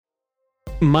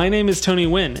My name is Tony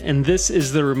Wynn, and this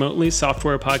is the Remotely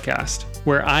Software Podcast,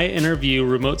 where I interview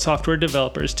remote software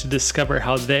developers to discover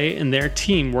how they and their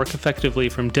team work effectively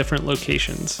from different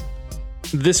locations.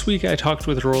 This week I talked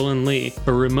with Roland Lee,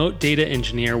 a remote data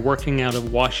engineer working out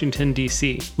of Washington,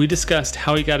 D.C. We discussed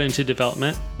how he got into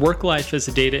development, work life as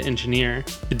a data engineer,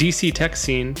 the DC tech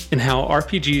scene, and how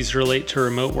RPGs relate to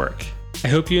remote work. I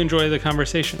hope you enjoy the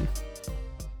conversation.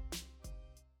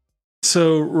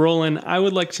 So, Roland, I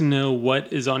would like to know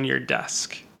what is on your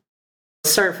desk.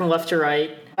 Start from left to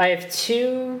right. I have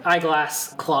two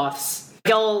eyeglass cloths.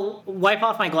 I'll wipe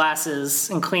off my glasses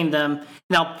and clean them,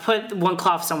 and I'll put one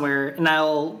cloth somewhere, and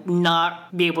I'll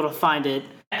not be able to find it.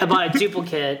 I bought a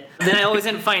duplicate. Then I always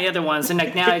end up finding the other ones, and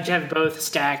now I have both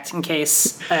stacked in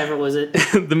case I ever lose it.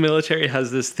 The military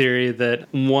has this theory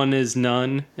that 1 is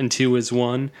none and 2 is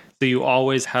 1. So you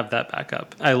always have that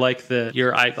backup. I like that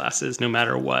your eyeglasses, no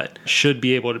matter what, should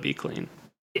be able to be clean.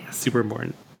 Yes. Super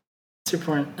important.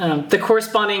 Super important. The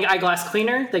corresponding eyeglass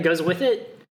cleaner that goes with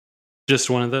it.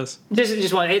 Just one of those?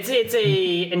 Just one. It's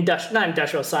a not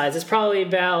industrial size. It's probably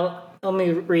about, let me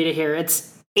read it here.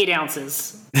 It's 8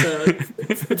 ounces. So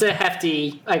it's a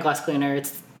hefty eyeglass cleaner.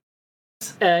 It's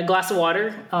a glass of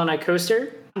water on a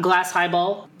coaster, glass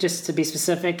highball, just to be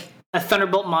specific. A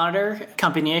Thunderbolt monitor,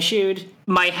 company issued.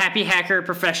 My Happy Hacker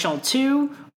Professional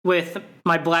 2 with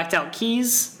my blacked out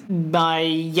keys. My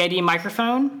Yeti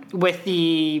microphone with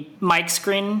the mic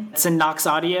screen. It's a Knox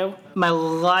Audio. My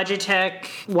Logitech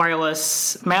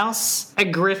wireless mouse. A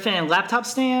Griffin laptop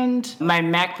stand. My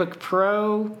MacBook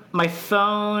Pro. My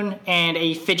phone. And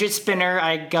a fidget spinner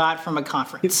I got from a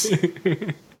conference.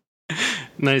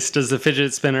 Nice. Does the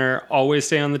fidget spinner always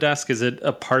stay on the desk? Is it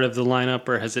a part of the lineup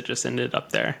or has it just ended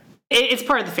up there? It's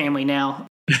part of the family now.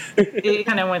 It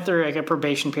kind of went through like a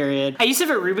probation period. I used to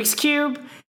have a Rubik's Cube.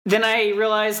 Then I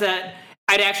realized that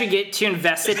I'd actually get too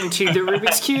invested into the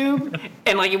Rubik's Cube.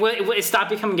 And like it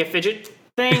stopped becoming a fidget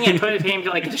thing and it became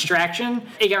like a distraction.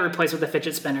 It got replaced with a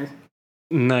fidget spinner.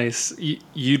 Nice.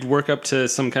 You'd work up to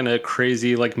some kind of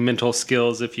crazy like mental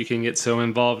skills if you can get so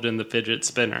involved in the fidget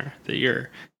spinner that you're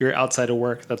outside of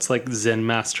work. That's like Zen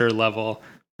master level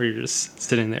where you're just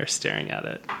sitting there staring at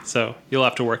it. So you'll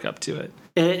have to work up to it.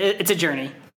 It's a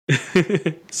journey.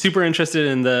 Super interested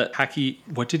in the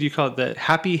what did you call it? The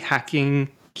Happy Hacking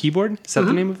Keyboard? Is that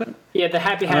the name of it? Yeah, the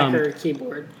Happy Hacker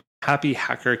keyboard. Happy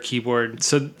Hacker Keyboard.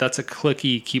 So that's a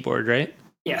clicky keyboard, right?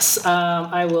 Yes.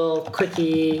 I will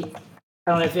clicky.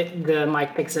 I don't know if the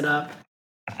mic picks it up.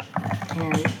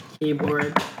 And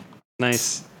keyboard.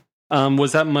 Nice.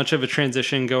 Was that much of a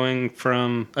transition going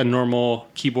from a normal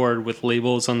keyboard with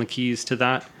labels on the keys to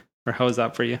that? Or how was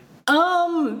that for you?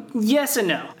 Yes and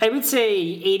no. I would say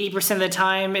 80% of the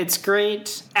time it's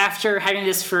great. After having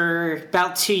this for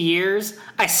about 2 years,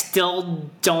 I still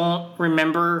don't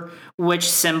remember which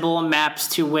symbol maps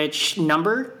to which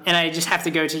number. And I just have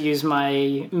to go to use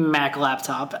my Mac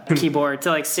laptop keyboard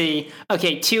to like see,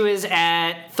 okay, 2 is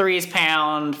at, 3 is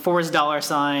pound, 4 is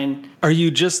 $sign. Are you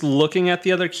just looking at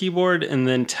the other keyboard and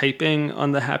then typing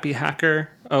on the Happy Hacker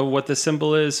what the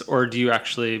symbol is, or do you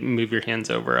actually move your hands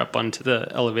over up onto the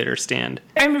elevator stand?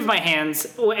 I move my hands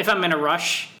if I'm in a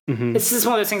rush. Mm-hmm. This is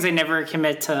one of those things I never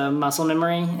commit to muscle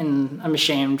memory, and I'm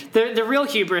ashamed. The real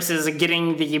hubris is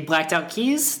getting the blacked out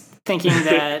keys, thinking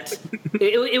that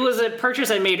it was a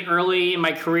purchase I made early in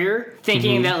my career,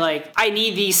 thinking that like I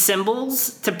need these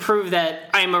symbols to prove that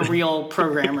I'm a real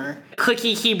programmer.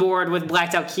 Clicky keyboard with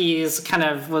blacked out keys kind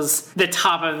of was the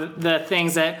top of the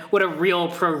things that what a real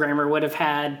programmer would have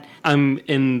had. I'm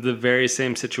in the very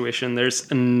same situation. There's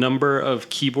a number of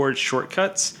keyboard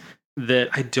shortcuts that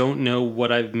I don't know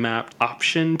what I've mapped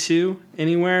Option to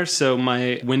anywhere. So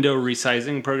my window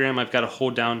resizing program, I've got to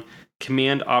hold down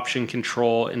Command, Option,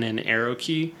 Control, and an arrow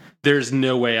key. There's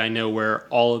no way I know where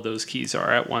all of those keys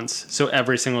are at once. So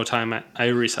every single time I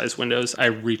resize Windows, I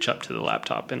reach up to the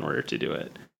laptop in order to do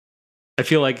it. I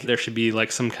feel like there should be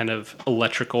like some kind of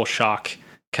electrical shock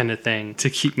kind of thing to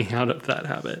keep me out of that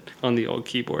habit on the old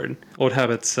keyboard. Old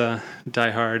habits die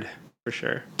hard for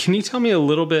sure. Can you tell me a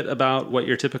little bit about what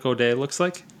your typical day looks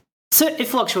like? So it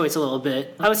fluctuates a little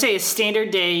bit. I would say a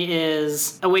standard day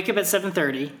is I wake up at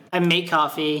 7:30, I make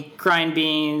coffee, grind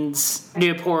beans,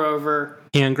 do a pour over.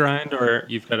 Hand grind, or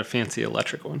you've got a fancy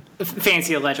electric one?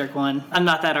 Fancy electric one. I'm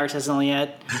not that artisanal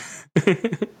yet.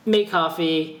 Make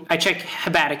coffee. I check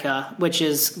Habatica, which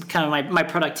is kind of my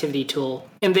productivity tool.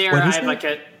 And there I have like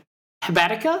a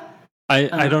Habatica.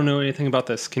 I don't know anything about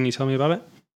this. Can you tell me about it?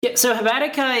 Yeah, so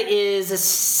Habatica is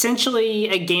essentially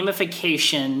a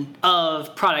gamification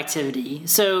of productivity.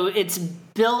 So it's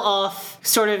built off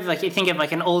sort of like you think of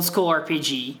like an old school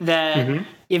RPG that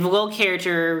you have a little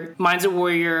character, mine's a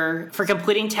warrior. For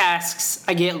completing tasks,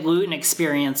 I get loot and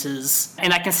experiences.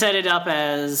 And I can set it up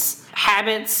as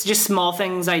habits, just small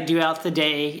things I do out the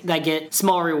day that I get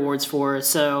small rewards for.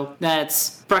 So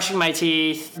that's brushing my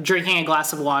teeth, drinking a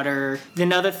glass of water.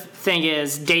 The other thing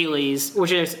is dailies,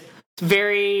 which is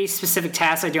very specific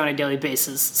tasks I do on a daily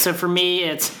basis. So for me,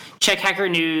 it's check Hacker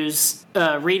News,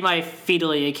 read my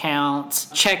Feedly account,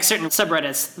 check certain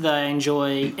subreddits that I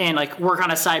enjoy, and like work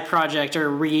on a side project or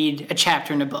read a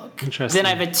chapter in a book. Interesting.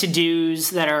 Then I have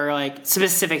to-dos that are like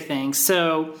specific things.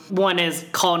 So one is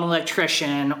call an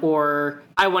electrician, or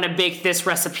I want to bake this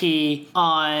recipe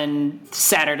on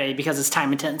Saturday because it's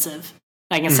time intensive.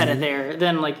 I can set it there.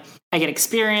 Then like I get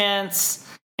experience,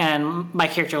 and my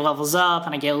character levels up,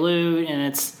 and I get loot, and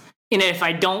it's, if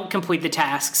I don't complete the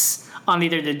tasks on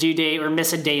either the due date or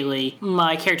miss a daily,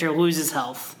 my character loses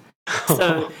health.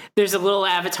 So there's a little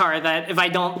avatar that if I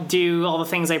don't do all the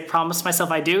things I promised myself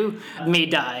I do, may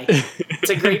die. It's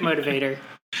a great motivator.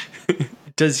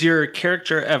 Does your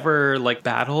character ever like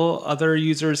battle other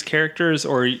users' characters,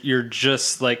 or you're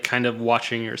just like kind of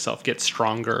watching yourself get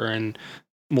stronger and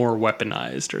more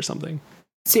weaponized or something?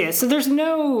 So there's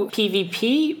no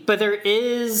PvP, but there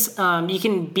is, you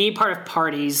can be part of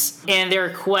parties, and there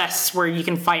are quests where you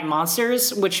can fight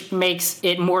monsters, which makes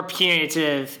it more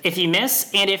punitive if you miss,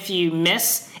 and if you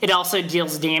miss, it also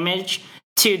deals damage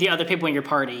to the other people in your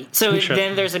party. So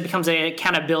then it becomes an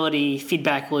accountability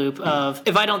feedback loop of,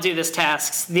 if I don't do this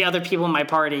tasks, the other people in my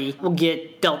party will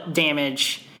get dealt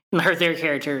damage and hurt their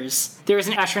characters. There is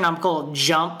an astronomical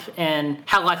jump in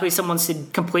how likely someone's to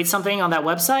complete something on that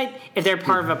website if they're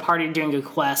part of a party doing a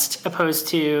quest, opposed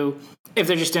to if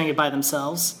they're just doing it by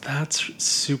themselves. That's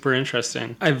super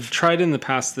interesting. I've tried in the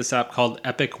past this app called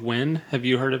Epic Win. Have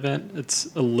you heard of it? It's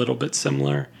a little bit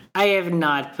similar. I have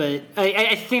not, but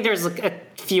I think there's like a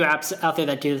few apps out there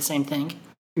that do the same thing.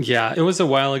 Yeah, it was a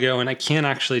while ago, and I can't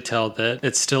actually tell that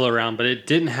it's still around, but it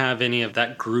didn't have any of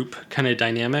that group kind of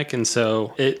dynamic. And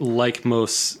so it, like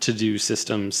most to-do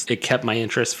systems, it kept my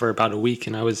interest for about a week,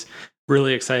 and I was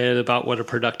really excited about what a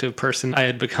productive person I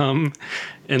had become.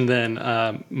 And then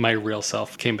my real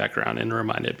self came back around and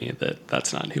reminded me that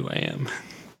that's not who I am.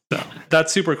 So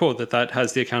that's super cool that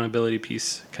has the accountability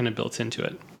piece kind of built into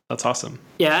it. That's awesome.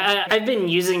 Yeah, I've been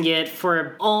using it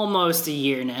for almost a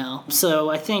year now. So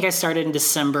I think I started in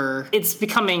December. It's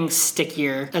becoming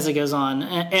stickier as it goes on.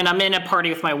 And I'm in a party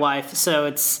with my wife, so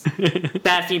it's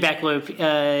that feedback loop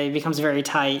becomes very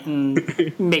tight and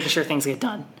making sure things get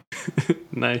done.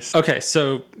 Nice. Okay,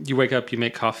 so you wake up, you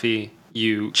make coffee,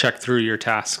 you check through your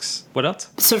tasks. What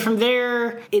else? So from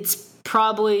there, it's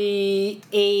probably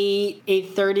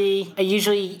 8:30. I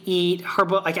usually eat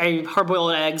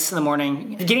hard-boiled eggs in the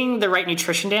morning. Getting the right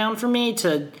nutrition down for me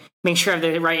to make sure I have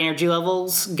the right energy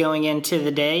levels going into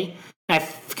the day.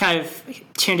 I've kind of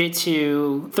tuned it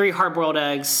to 3 hard-boiled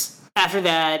eggs. After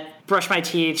that, brush my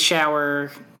teeth,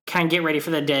 shower, kind of get ready for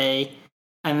the day,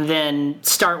 and then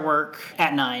start work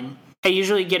at 9. I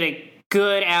usually get a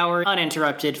good hour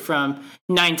uninterrupted from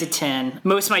 9 to 10.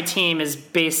 Most of my team is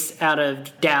based out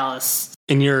of Dallas.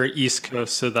 And you're East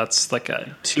Coast, so that's like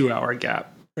a 2-hour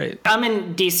gap, right? I'm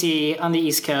in DC on the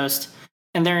East Coast,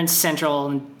 and they're in Central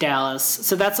and Dallas.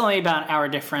 So that's only about an hour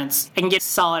difference. I can get a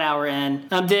solid hour in.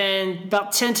 Then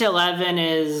about 10 to 11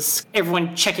 is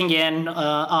everyone checking in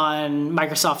on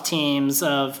Microsoft Teams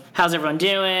of how's everyone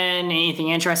doing, anything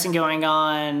interesting going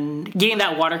on, getting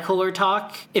that water cooler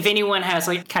talk. If anyone has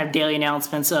like kind of daily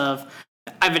announcements of,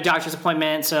 I have a doctor's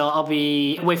appointment, so I'll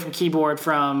be away from keyboard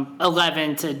from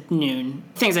 11 to noon.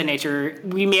 Things of that nature.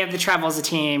 We may have to travel as a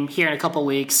team here in a couple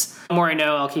weeks. The more I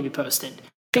know, I'll keep you posted.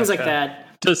 Things like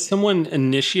that. Does someone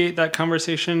initiate that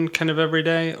conversation kind of every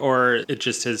day, or it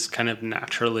just has kind of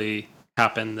naturally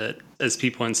happened that as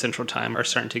people in Central Time are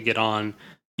starting to get on,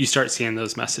 you start seeing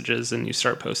those messages and you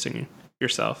start posting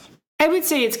yourself? I would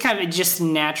say it's kind of just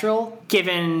natural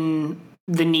given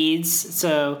the needs.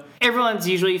 So everyone's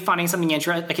usually finding something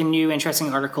like a new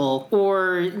interesting article,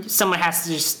 or someone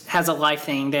has a life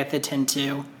thing they have to attend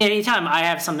to. Anytime I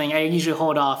have something, I usually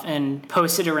hold off and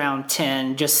post it around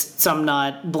 10, just so I'm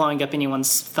not blowing up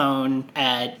anyone's phone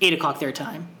at 8 o'clock their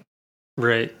time.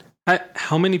 Right.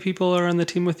 How many people are on the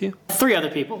team with you? 3 other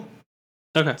people.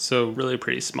 Okay, so really a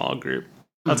pretty small group.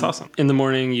 That's awesome. In the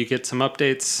morning, you get some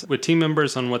updates with team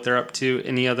members on what they're up to.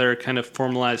 Any other kind of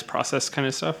formalized process kind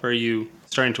of stuff? Or are you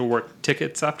starting to work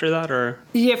tickets after that, or?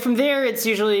 Yeah, from there it's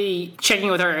usually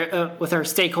checking with our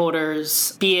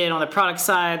stakeholders, be it on the product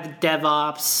side, the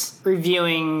DevOps,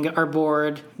 reviewing our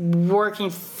board, working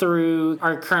through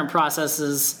our current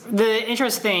processes. The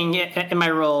interesting thing in my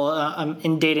role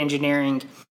in data engineering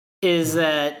is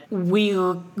that we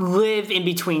live in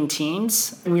between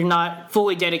teams. We're not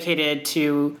fully dedicated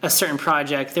to a certain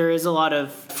project. There is a lot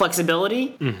of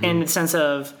flexibility in the sense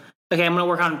of, okay, I'm going to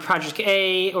work on project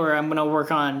A or I'm going to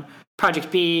work on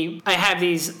project B. I have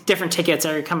these different tickets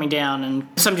that are coming down, and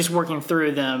so I'm just working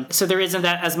through them. So there isn't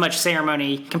that as much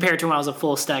ceremony compared to when I was a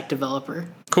full stack developer.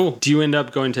 Cool. Do you end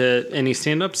up going to any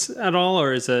stand-ups at all,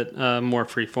 or is it more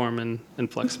freeform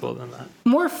and flexible than that?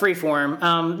 More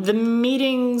freeform. The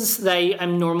meetings that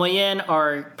I'm normally in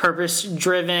are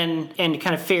purpose-driven and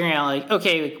kind of figuring out, like,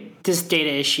 okay, this data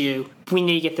issue, we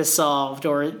need to get this solved,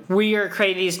 or we are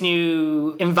creating these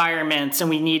new environments and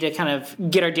we need to kind of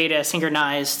get our data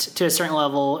synchronized to a certain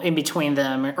level in between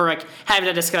them, or like having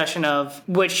a discussion of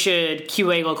what should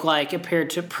QA look like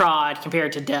compared to prod,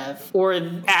 compared to dev, or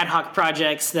ad hoc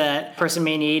projects that person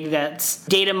may need that's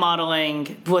data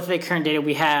modeling with the current data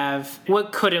we have.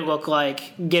 What could it look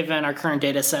like given our current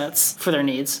data sets for their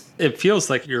needs? It feels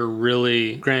like you're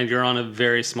really, granted, you're on a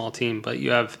very small team, but you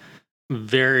have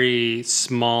very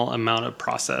small amount of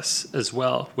process as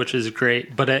well, which is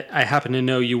great. But I happen to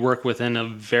know you work within a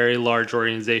very large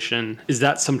organization. Is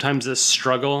that sometimes a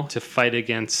struggle to fight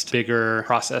against bigger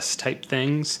process type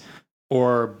things?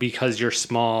 Or because you're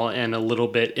small and a little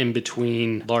bit in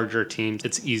between larger teams,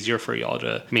 it's easier for y'all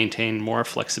to maintain more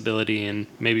flexibility and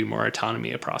maybe more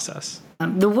autonomy of process?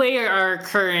 The way our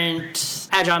current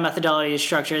agile methodology is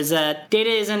structured is that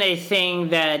data isn't a thing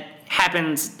that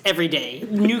happens every day.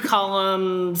 New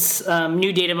columns,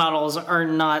 new data models are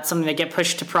not something that get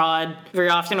pushed to prod very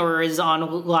often or is on a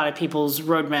lot of people's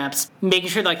roadmaps. Making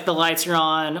sure like the lights are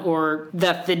on or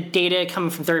that the data coming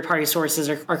from third-party sources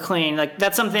are clean. Like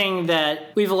that's something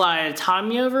that we have a lot of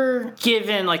autonomy over,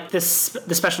 given like the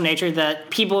special nature that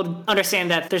people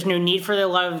understand that there's no need for a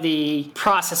lot of the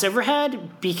process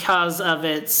overhead because of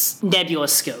its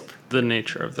nebulous scope. The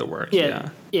nature of the work. Yeah,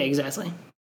 exactly.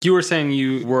 You were saying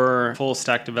you were full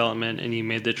stack development and you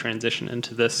made the transition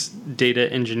into this data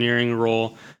engineering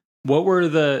role. What were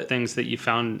the things that you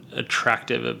found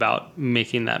attractive about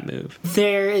making that move?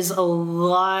 There is a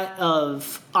lot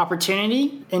of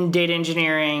opportunity in data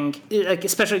engineering, like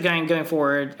especially going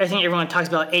forward. I think everyone talks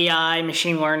about AI,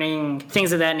 machine learning,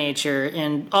 things of that nature,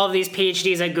 and all of these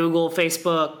PhDs at Google,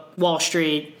 Facebook, Wall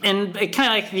Street, and it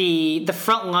kind of like the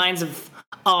front lines of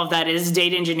all of that is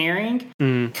data engineering.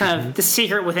 Kind of the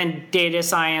secret within data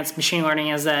science, machine learning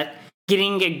is that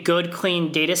getting a good,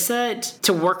 clean data set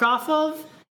to work off of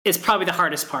is probably the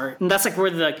hardest part. And that's like where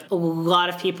a lot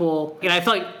of people, and I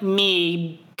feel like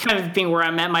me kind of being where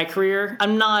I'm at in my career,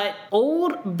 I'm not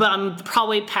old, but I'm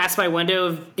probably past my window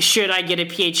of should I get a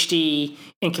PhD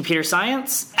in computer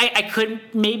science? I could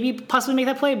maybe possibly make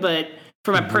that play, but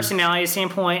from a personality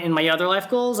standpoint and my other life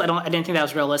goals, I didn't think that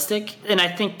was realistic. And I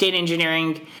think data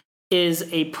engineering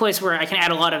is a place where I can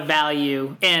add a lot of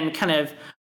value and kind of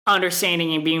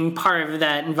understanding and being part of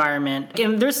that environment.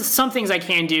 And there's some things I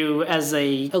can do as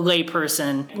a lay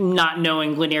person, not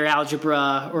knowing linear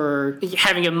algebra or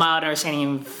having a mild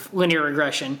understanding of linear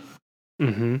regression.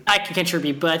 I can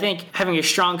contribute, but I think having a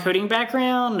strong coding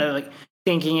background, like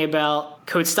thinking about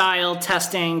code style,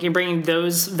 testing, and bringing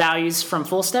those values from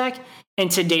full stack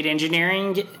into data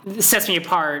engineering sets me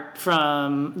apart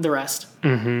from the rest.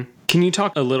 Can you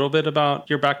talk a little bit about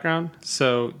your background?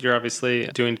 So you're obviously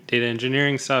doing data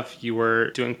engineering stuff. You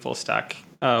were doing full stack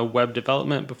web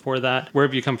development before that. Where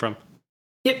have you come from?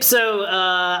 Yep, so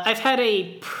I've had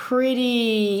a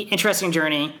pretty interesting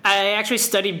journey. I actually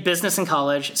studied business in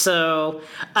college, so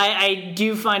I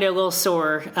do find it a little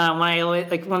sore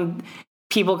when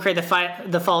people create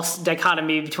the false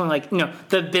dichotomy between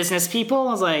the business people.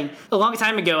 I was like, a long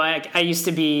time ago, I used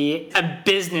to be a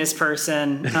business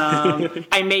person.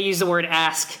 I may use the word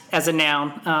ask as a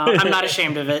noun. I'm not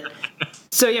ashamed of it.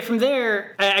 So yeah, from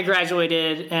there, I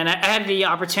graduated and I had the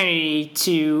opportunity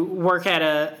to work at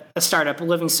a startup,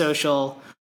 Living Social,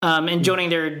 and joining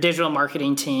their digital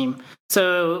marketing team.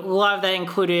 So a lot of that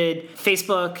included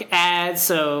Facebook ads.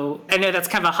 So I know that's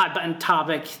kind of a hot button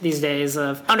topic these days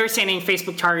of understanding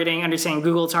Facebook targeting, understanding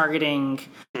Google targeting,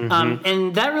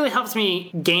 And that really helps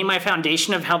me gain my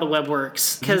foundation of how the web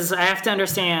works, because I have to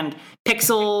understand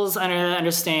pixels, I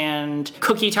understand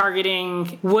cookie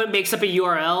targeting, what makes up a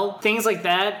URL, things like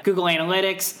that, Google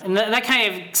Analytics. And that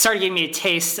kind of started giving me a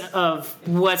taste of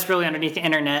what's really underneath the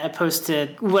internet opposed to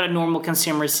what a normal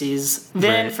consumer sees.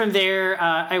 Then from there,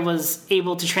 I was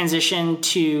able to transition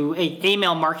to an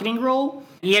email marketing role.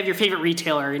 You have your favorite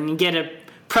retailer and you get a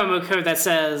promo code that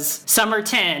says summer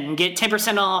 10, get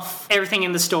 10% off everything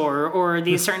in the store, or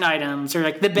these certain items, or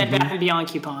like the Bed Bath & Beyond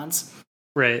coupons.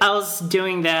 Right. I was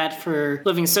doing that for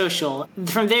Living Social.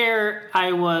 From there,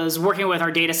 I was working with our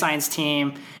data science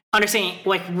team, understanding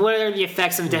like what are the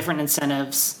effects of different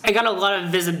incentives. I got a lot of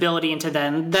visibility into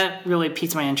that, and that really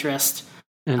piqued my interest.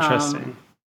 Interesting.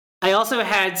 I also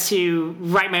had to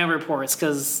write my own reports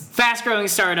because fast-growing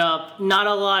startup, not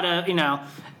a lot of,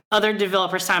 other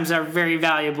developers' times are very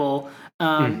valuable.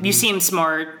 You seem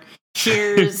smart.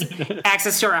 Here's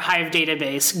access to our Hive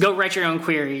database. Go write your own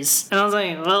queries. And I was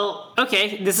like, well,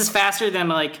 okay, this is faster than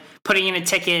like putting in a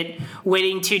ticket,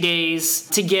 waiting 2 days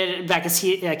to get it back to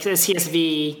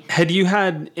CSV. Had you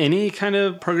had any kind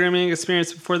of programming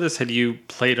experience before this? Had you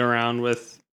played around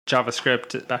with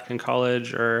JavaScript back in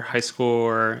college or high school,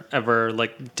 or ever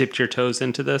like dipped your toes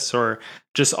into this, or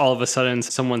just all of a sudden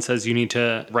someone says you need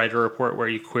to write a report where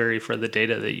you query for the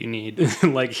data that you need?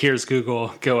 Like, here's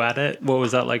Google, go at it. What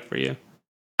was that like for you?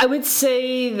 I would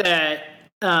say that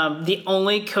the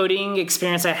only coding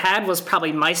experience I had was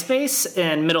probably MySpace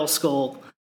in middle school.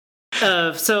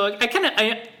 So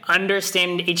I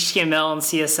understand HTML and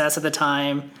CSS at the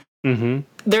time.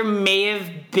 There may have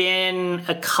been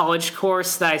a college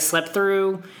course that I slept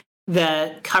through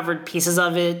that covered pieces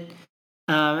of it,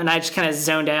 and I just kind of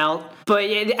zoned out. But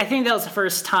yeah, I think that was the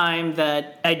first time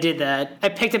that I did that. I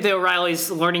picked up the O'Reilly's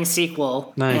Learning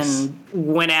SQL and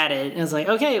went at it. And I was like,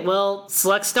 okay, well,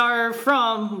 select star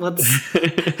from, let's...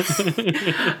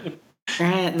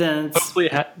 Right, then hopefully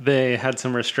they had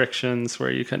some restrictions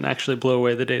where you couldn't actually blow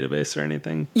away the database or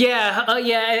anything. Yeah,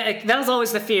 that was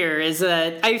always the fear, is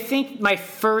that I think my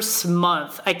first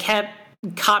month I kept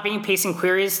copying and pasting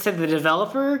queries to the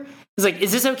developer. It was like,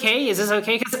 is this okay? Is this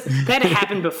okay? Because that had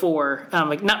happened before,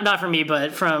 like not from me,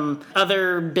 but from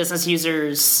other business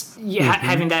users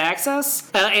having that access.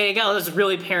 I was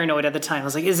really paranoid at the time. I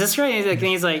was like, is this right? And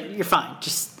he's like, you're fine,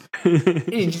 just...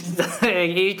 he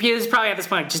was probably at this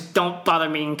point, just don't bother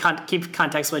me and keep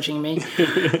context switching me.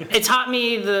 It taught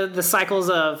me the cycles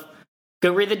of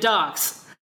go read the docs.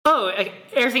 Oh,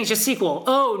 everything's just SQL.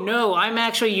 Oh no, I'm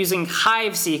actually using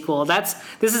Hive SQL.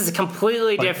 This is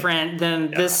completely different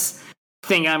than this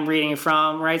thing I'm reading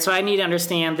from, right? So I need to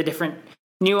understand the different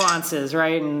nuances,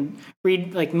 right? And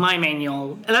read like my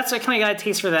manual. And that's what I kind of got a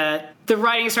taste for that. The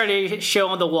writing started to show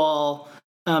on the wall.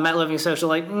 At Living Social,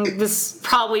 like, this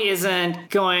probably isn't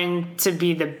going to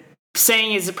be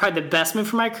probably the best move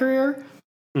for my career.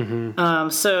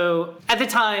 So at the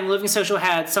time, Living Social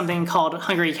had something called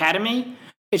Hungry Academy,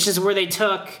 which is where they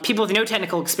took people with no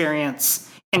technical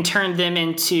experience and turned them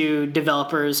into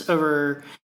developers over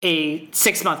a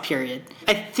 6-month period.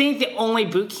 I think the only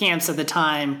boot camps at the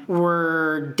time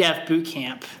were Dev Boot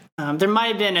Camp. There might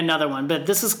have been another one, but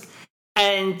this is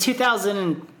in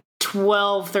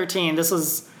 2012, 13, this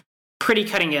was pretty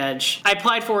cutting edge. I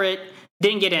applied for it,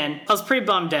 didn't get in. I was pretty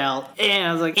bummed out. And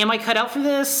I was like, am I cut out for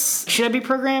this? Should I be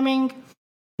programming?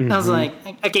 I was like,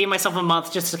 I gave myself a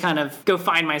month just to kind of go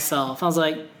find myself. I was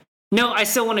like, no, I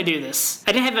still want to do this.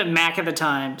 I didn't have a Mac at the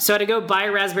time, so I had to go buy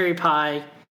a Raspberry Pi,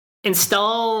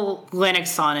 install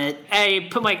Linux on it. I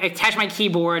attached my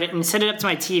keyboard and set it up to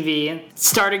my TV and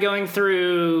started going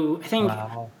through, I think,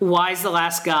 Why's the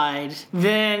Last Guide.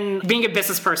 Then, being a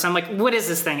business person, I'm like, what is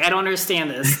this thing? I don't understand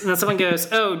this. And then someone goes,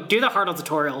 oh, do the Hardle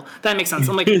tutorial. That makes sense.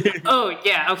 I'm like, oh,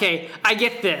 yeah, okay, I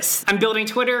get this. I'm building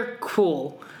Twitter?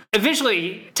 Cool.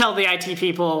 Eventually tell the IT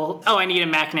people, oh, I need a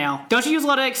Mac now. Don't you use a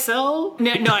lot of Excel?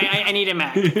 No, I need a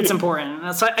Mac. It's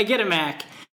important. So I get a Mac.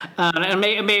 And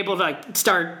I'm able to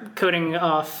start coding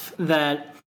off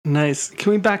that. Nice.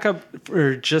 Can we back up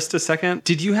for just a second?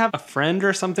 Did you have a friend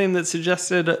or something that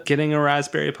suggested getting a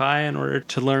Raspberry Pi in order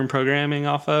to learn programming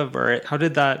off of? Or how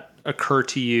did that occur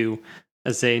to you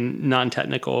as a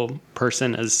non-technical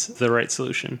person as the right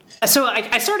solution? So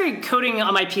I started coding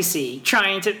on my PC,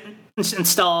 trying to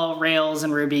install Rails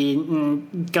and Ruby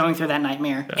and going through that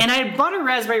nightmare. Yeah. And I bought a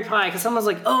Raspberry Pi because someone was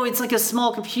like, oh, it's like a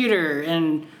small computer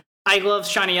and I love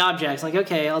shiny objects. Like,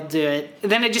 okay, I'll do it.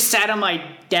 Then it just sat on my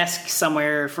desk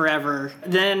somewhere forever.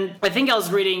 Then I think I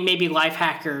was reading maybe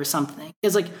Lifehacker or something.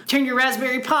 It's like, turn your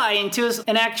Raspberry Pi into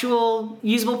an actual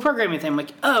usable programming thing. I'm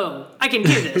like, oh, I can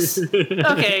do this.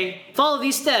 Okay, follow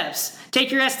these steps.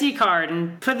 take your SD card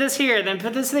and put this here, then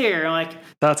put this there. I'm like,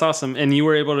 that's awesome. And you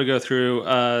were able to go through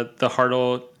the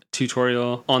Hartle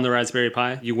tutorial on the Raspberry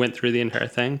Pi? You went through the entire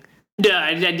thing? No,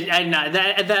 I did not.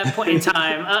 At that point in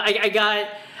time,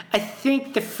 I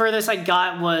think the furthest I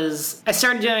got was I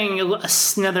started doing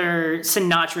another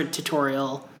Sinatra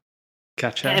tutorial.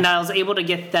 Gotcha. And I was able to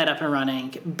get that up and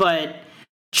running. But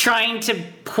trying to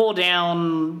pull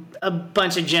down a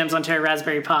bunch of gems onto a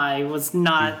Raspberry Pi was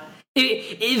not...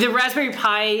 the Raspberry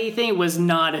Pi thing was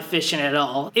not efficient at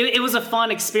all. It was a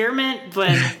fun experiment,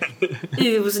 but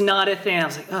it was not a thing. I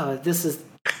was like, oh, this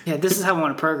is how I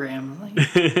want to program.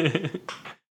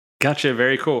 Gotcha.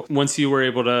 Very cool. Once you were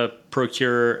able to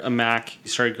procure a Mac, you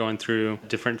started going through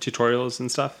different tutorials and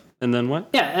stuff. And then what?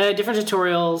 Yeah, different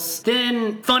tutorials.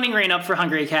 Then funding ran up for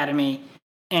Hungry Academy.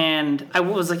 And I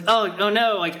was like, oh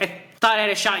no, like I thought I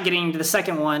had a shot getting into the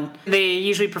second one. They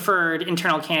usually preferred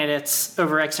internal candidates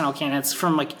over external candidates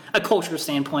from like a culture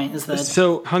standpoint.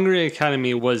 So Hungry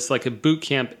Academy was like a boot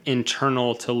camp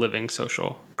internal to Living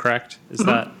Social, correct? Is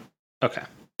that okay?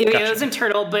 Gotcha. It was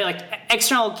internal, but like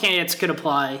external candidates could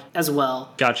apply as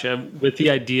well. Gotcha. With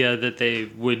the idea that they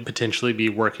would potentially be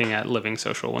working at Living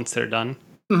Social once they're done.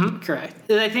 Mm-hmm,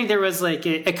 correct. I think there was like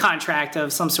a contract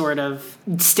of some sort of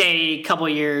stay a couple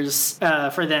years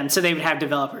for them, so they would have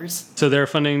developers. So their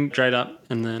funding dried up,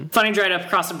 and then? Funding dried up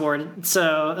across the board.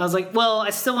 So I was like, well,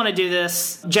 I still want to do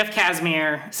this. Jeff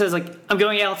Casimir says, like, I'm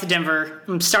going out to Denver.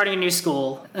 I'm starting a new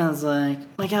school. And I was like,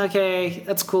 okay,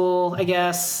 that's cool, I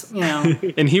guess, you know.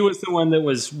 And he was the one that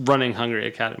was running Hungry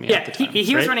Academy at the time,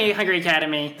 he was running Hungry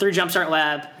Academy through Jumpstart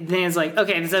Lab. Then he's like,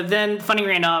 okay, so then funding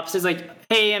ran up. So he's like,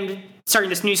 hey, I'm starting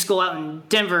this new school out in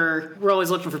Denver. We're always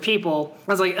looking for people.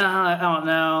 I was like, I don't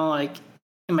know. Like,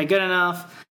 am I good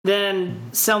enough? Then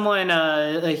someone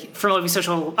like from Living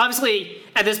Social, obviously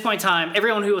at this point in time,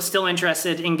 everyone who was still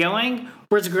interested in going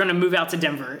was going to move out to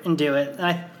Denver and do it. And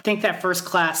I think that first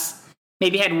class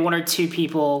maybe had one or two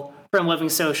people from Living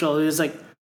Social who was like,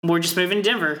 we're just moving to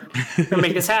Denver to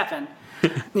make this happen.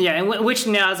 Yeah, and which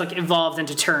now has like evolved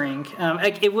into Turing.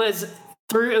 It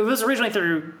was originally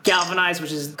through Galvanize,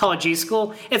 which is college G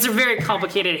school. It's a very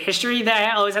complicated history that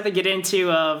I always have to get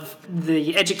into of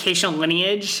the educational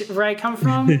lineage where I come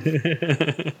from.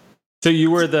 So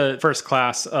you were the first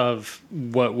class of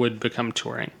what would become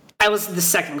Turing. I was the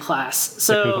second class.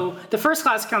 So the first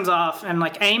class comes off, and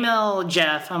like I email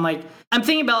Jeff. I'm like, I'm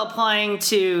thinking about applying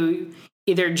to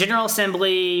either General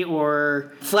Assembly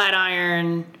or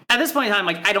Flatiron. At this point in time,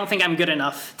 like I don't think I'm good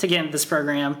enough to get into this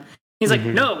program. He's like,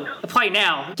 no, apply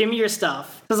now. Give me your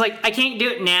stuff. I was like, I can't do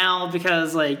it now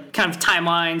because, like, kind of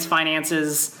timelines,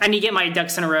 finances. I need to get my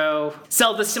ducks in a row,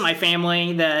 sell this to my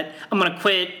family that I'm going to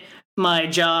quit my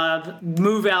job,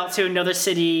 move out to another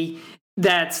city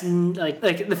that's,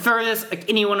 like the furthest like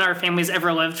anyone in our family has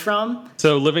ever lived from.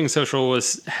 So Living Social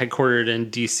was headquartered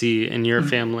in D.C., and your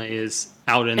family is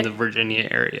out in the Virginia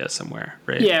area somewhere,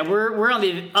 right? Yeah, we're on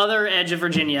the other edge of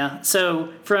Virginia.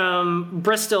 So from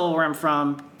Bristol, where I'm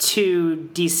from, to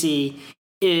D.C.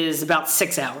 is about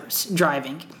 6 hours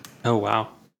driving. Oh, wow.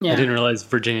 Yeah. I didn't realize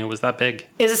Virginia was that big.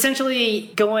 It's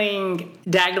essentially going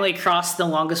diagonally across the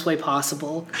longest way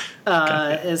possible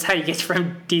is how you get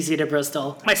from D.C. to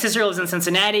Bristol. My sister lives in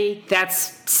Cincinnati.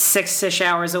 That's 6-ish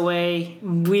hours away.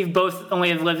 We've both only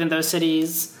have lived in those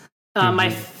cities.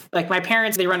 My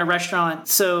parents, they run a restaurant,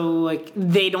 so like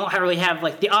they don't really have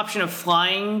like the option of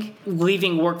flying,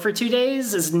 leaving work for 2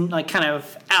 days is like kind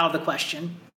of out of the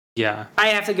question. Yeah. I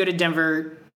have to go to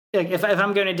Denver. Like if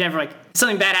I'm going to Denver, like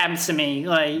something bad happens to me,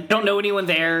 like don't know anyone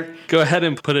there. Go ahead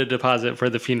and put a deposit for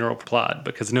the funeral plot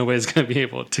because nobody's going to be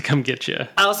able to come get you.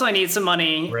 I need some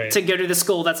money to go to the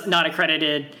school that's not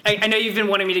accredited. I know you've been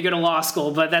wanting me to go to law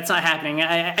school, but that's not happening.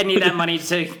 I need that money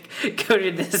to go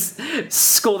to this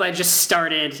school that I just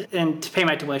started and to pay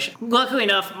my tuition. Luckily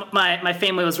enough, my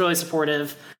family was really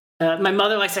supportive. My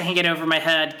mother likes to hang it over my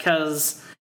head because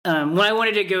when I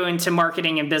wanted to go into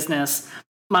marketing and business,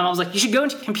 my mom was like, you should go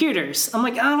into computers. I'm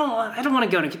like, I don't want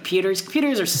to go into computers.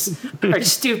 Computers are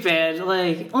stupid.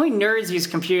 Like, only nerds use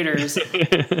computers.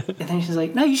 And then she's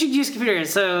like, no, you should use computers.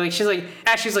 So like, she's like,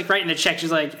 as she's like writing the check,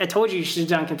 she's like, I told you should have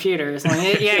done computers. I'm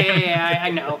like, yeah,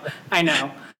 I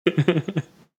know.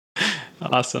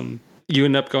 Awesome. You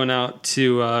end up going out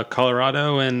to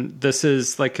Colorado, and this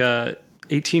is like a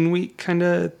 18-week kind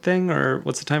of thing, or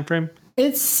what's the time frame?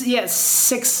 It's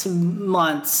 6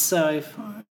 months. So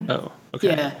oh, okay.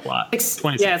 Yeah, a lot. It's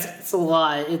a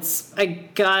lot. I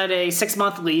got a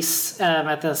 6-month lease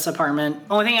at this apartment.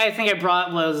 Only thing I think I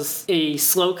brought was a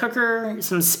slow cooker,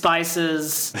 some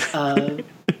spices. I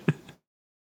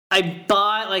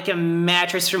bought like a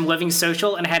mattress from Living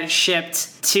Social and had it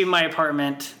shipped to my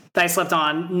apartment. that I slept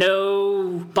on. No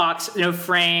box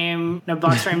frame,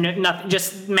 nothing.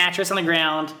 Just mattress on the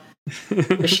ground,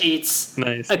 the sheets,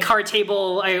 Nice. a card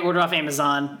table I ordered off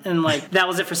Amazon, and like that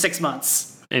was it for 6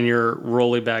 months. In your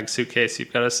rolly bag suitcase,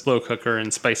 you've got a slow cooker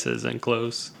and spices and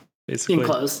clothes, basically. In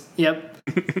clothes, yep.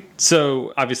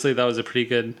 So obviously that was a pretty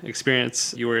good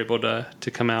experience. You were able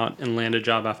to come out and land a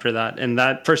job after that. And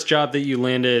that first job that you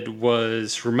landed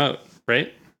was remote,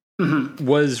 right? Mm-hmm.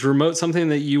 Was remote something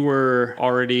that you were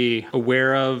already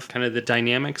aware of, kind of the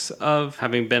dynamics of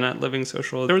having been at Living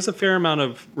Social? There was a fair amount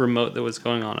of remote that was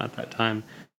going on at that time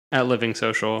at Living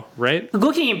Social, right?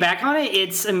 Looking back on it,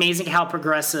 it's amazing how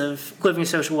progressive Living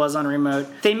Social was on remote.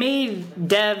 They made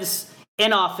devs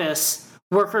in office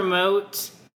work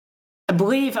remote, I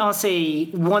believe, I'll say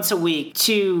once a week,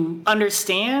 to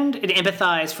understand and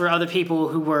empathize for other people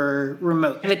who were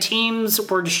remote. The teams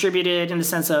were distributed in the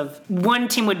sense of one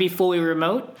team would be fully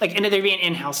remote, like, and there'd be an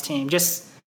in-house team, just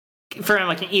for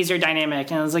like an easier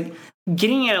dynamic. And it was like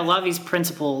getting at a lot of these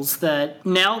principles that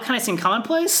now kind of seem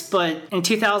commonplace, but in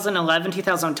 2011,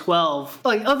 2012,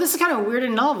 like, oh, this is kind of weird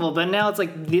and novel, but now it's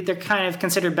like they're kind of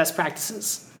considered best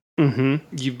practices.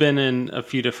 Mm-hmm. You've been in a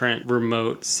few different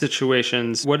remote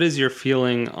situations. What is your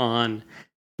feeling on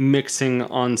mixing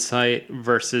on-site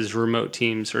versus remote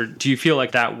teams? Or do you feel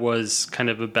like that was kind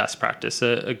of a best practice,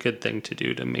 a good thing to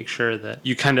do to make sure that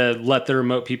you kind of let the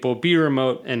remote people be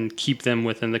remote and keep them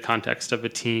within the context of a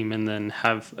team, and then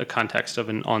have a context of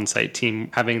an on-site team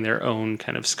having their own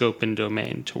kind of scope and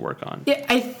domain to work on? Yeah,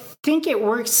 I think it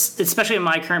works, especially in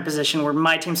my current position where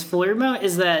my team's fully remote,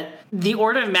 is that the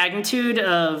order of magnitude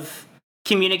of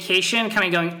communication kind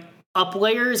of going up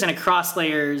layers and across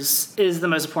layers is the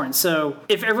most important. So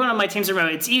if everyone on my team's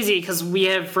remote, it's easy because we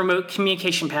have remote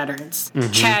communication patterns.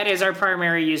 Mm-hmm. Chat is our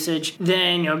primary usage.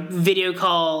 Then, video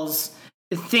calls,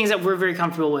 things that we're very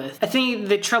comfortable with. I think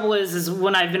the trouble is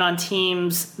when I've been on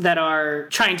teams that are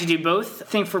trying to do both. I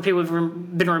think for people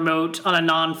who've been remote on a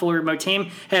non-fully remote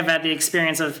team, have had the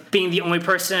experience of being the only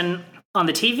person on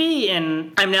the TV,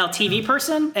 and I'm now a TV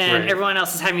person, and everyone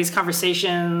else is having these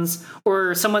conversations,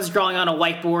 or someone's drawing on a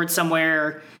whiteboard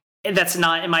somewhere that's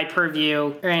not in my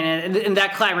purview, and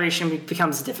that collaboration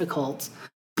becomes difficult.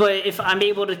 But if I'm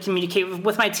able to communicate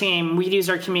with my team, we use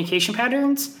our communication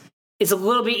patterns, it's a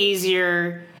little bit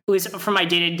easier, at least for my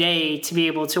day-to-day, to be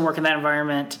able to work in that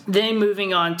environment. Then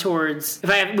moving on towards, we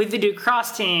have to do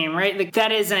cross-team, right? Like,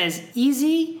 that isn't as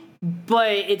easy,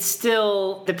 but it's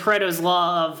still the Pareto's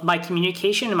law of my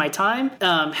communication and my time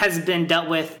has been dealt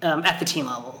with at the team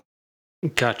level.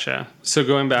 Gotcha. So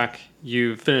going back,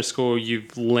 you've finished school,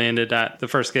 you've landed at the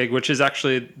first gig, which is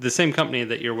actually the same company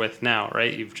that you're with now,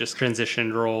 right? You've just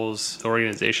transitioned roles. The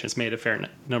organization's made a fair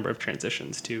number of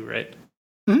transitions too, right?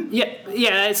 Mm-hmm.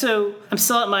 Yeah. So I'm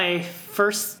still at my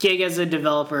first gig as a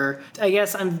developer. I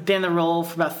guess I've been in the role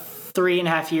for about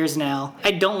 3.5 years now.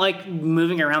 I don't like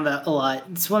moving around that a lot.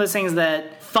 It's one of those things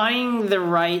that finding the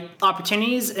right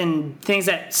opportunities and things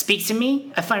that speak to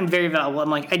me, I find very valuable. I'm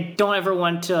like, I don't ever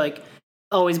want to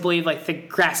always believe the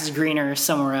grass is greener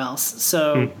somewhere else.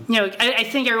 So, I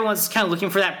think everyone's kind of looking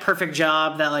for that perfect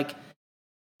job that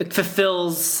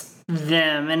fulfills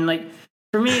them. And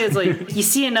for me, it's you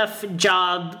see enough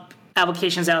job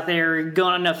applications out there,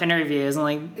 going on enough interviews,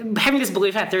 and having this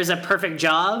belief that there's a perfect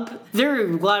job. There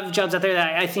are a lot of jobs out there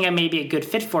that I think I may be a good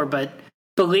fit for, but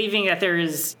believing that there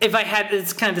is, if I had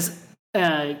this kind of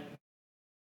this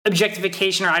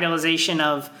objectification or idealization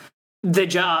of the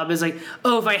job is if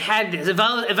I had this, if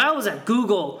I was at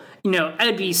Google,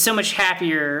 I'd be so much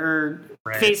happier,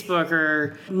 or Facebook,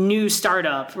 or new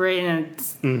startup, right?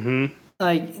 And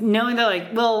knowing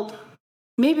that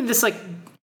maybe this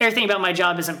everything about my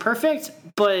job isn't perfect,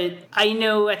 but I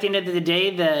know at the end of the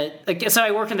day that, so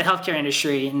I work in the healthcare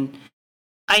industry, and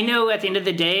I know at the end of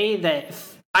the day that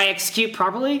if I execute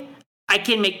properly, I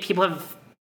can make people have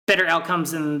better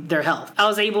outcomes in their health. I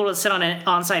was able to sit on an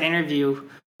on-site interview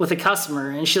with a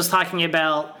customer, and she was talking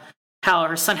about how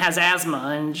her son has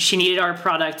asthma, and she needed our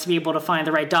product to be able to find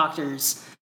the right doctors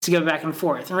to go back and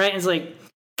forth. Right? And it's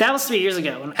that was 3 years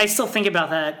ago, and I still think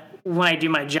about that when I do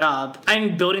my job.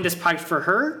 I'm building this product for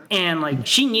her, and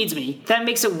she needs me. That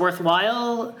makes it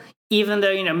worthwhile, even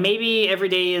though maybe every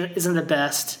day isn't the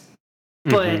best,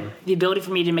 but the ability for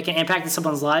me to make an impact in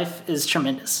someone's life is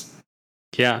tremendous.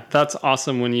 Yeah, that's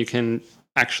awesome when you can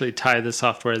actually tie the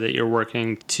software that you're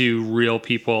working to real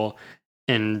people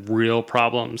and real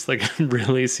problems,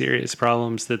 really serious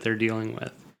problems that they're dealing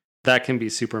with. That can be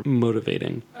super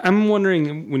motivating. I'm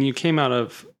wondering, when you came out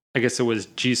of, I guess it was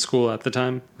G School at the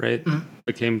time, right?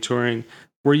 Became touring.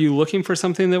 Were you looking for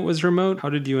something that was remote? How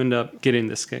did you end up getting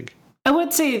this gig? I went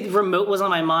would say remote was on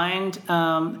my mind.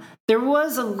 There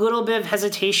was a little bit of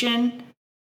hesitation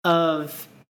of,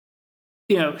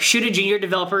 should a junior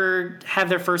developer have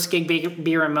their first gig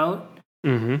be remote?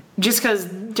 Mm-hmm. Just because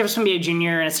difference between a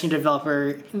junior and a senior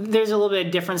developer, there's a little bit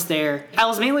of difference there. I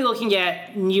was mainly looking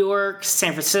at New York,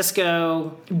 San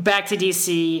Francisco, back to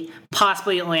DC,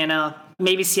 possibly Atlanta,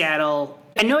 maybe Seattle.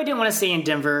 I know I didn't want to stay in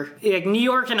Denver. Like New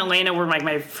York and Atlanta were like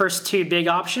my first two big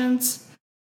options.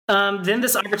 Then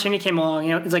this opportunity came along.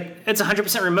 It's like it's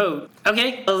 100% remote.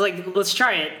 Okay, I was like, let's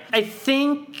try it. I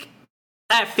think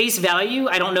at face value,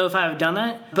 I don't know if I've done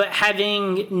that, but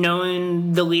having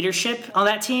known the leadership on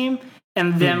that team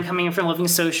and them coming in from Living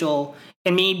Social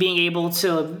and me being able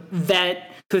to vet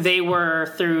who they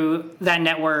were through that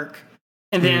network,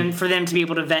 and then for them to be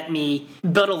able to vet me,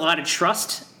 built a lot of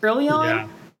trust early on. Yeah.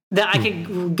 That I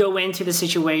could go into the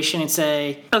situation and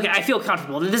say, okay, I feel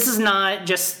comfortable. This is not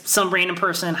just some random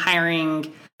person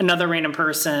hiring another random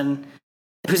person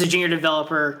who's a junior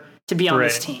developer to be on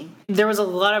this team. There was a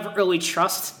lot of early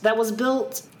trust that was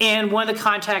built. And one of the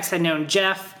contacts had known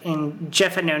Jeff, and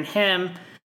Jeff had known him.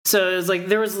 So it was like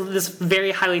there was this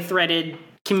very highly threaded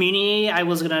community I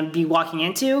was going to be walking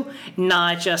into,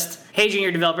 not just, hey,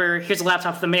 junior developer, here's a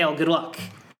laptop for the mail, good luck.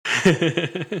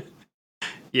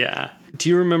 Yeah. Do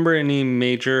you remember any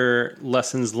major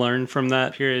lessons learned from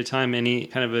that period of time? Any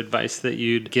kind of advice that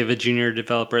you'd give a junior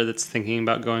developer that's thinking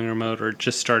about going remote or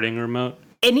just starting remote?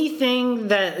 Anything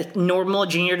that normal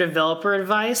junior developer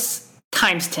advice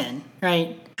times 10,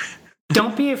 right?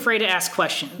 Don't be afraid to ask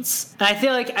questions. And I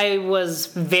feel like I was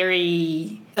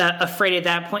very afraid at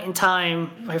that point in time,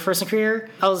 my first career.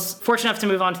 I was fortunate enough to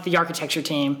move on to the architecture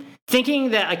team.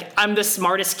 Thinking that like I'm the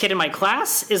smartest kid in my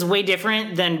class is way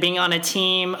different than being on a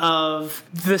team of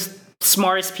the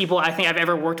smartest people I think I've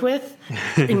ever worked with,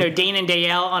 day in and day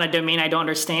out on a domain I don't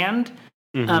understand.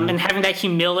 And having that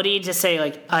humility to say,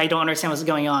 like, I don't understand what's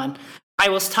going on. I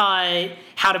was taught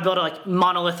how to build a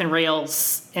monolith in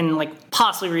Rails and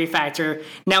possibly refactor.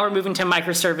 Now we're moving to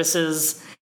microservices,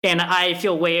 and I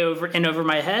feel way over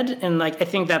my head. And I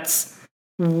think that's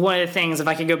one of the things, if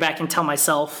I could go back and tell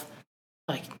myself,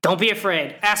 don't be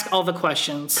afraid. Ask all the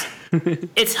questions.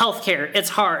 It's healthcare. It's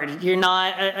hard. You're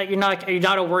not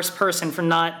a worse person for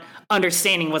not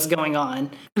understanding what's going on.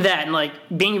 That and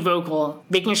being vocal,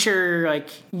 making sure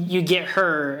you get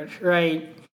heard,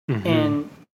 right? And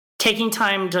taking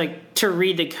time to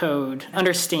read the code,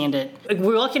 understand it.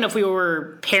 We're lucky enough we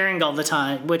were pairing all the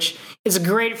time, which is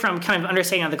great from kind of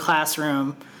understanding of the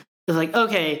classroom. It's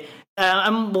okay,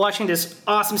 I'm watching this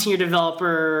awesome senior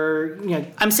developer,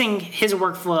 I'm seeing his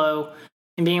workflow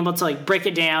and being able to break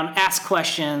it down, ask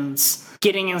questions,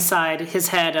 getting inside his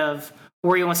head of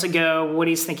where he wants to go, what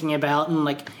he's thinking about,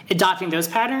 and adopting those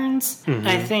patterns. And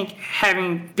I think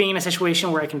being in a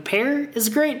situation where I can pair is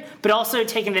great, but also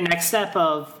taking the next step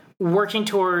of working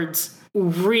towards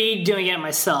redoing it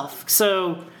myself.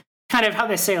 So kind of how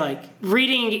they say,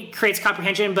 reading creates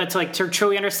comprehension, but to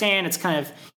truly understand, it's kind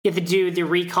of, you have to do the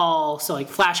recall, so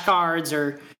flashcards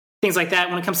or things like that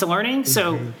when it comes to learning.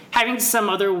 So having some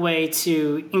other way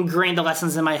to ingrain the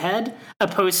lessons in my head,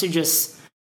 opposed to just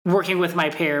working with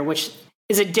my pair, which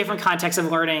is a different context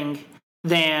of learning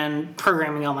than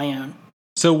programming on my own.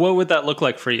 So what would that look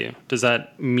like for you? Does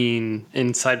that mean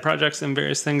in side projects and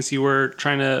various things you were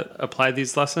trying to apply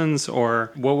these lessons?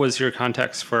 Or what was your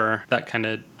context for that kind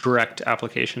of direct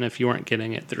application if you weren't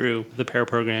getting it through the pair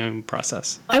programming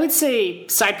process? I would say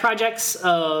side projects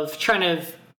of trying to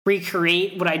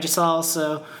recreate what I just saw.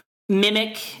 So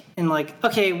mimic and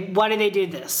okay, why do they do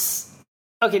this?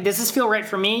 Okay, does this feel right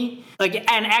for me?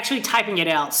 And actually typing it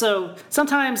out. So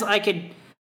sometimes I could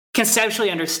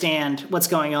conceptually understand what's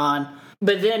going on,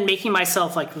 but then making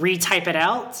myself retype it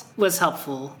out was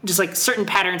helpful. Just certain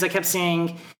patterns I kept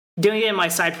seeing, doing it in my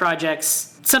side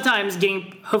projects, sometimes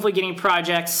hopefully getting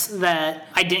projects that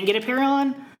I didn't get a pair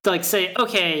on to say,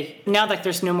 okay, now that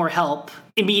there's no more help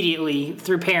immediately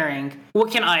through pairing,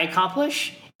 what can I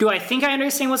accomplish? Do I think I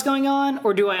understand what's going on,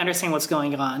 or do I understand what's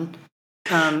going on?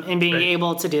 And being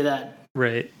able to do that.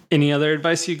 Right. Any other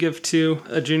advice you give to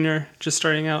a junior just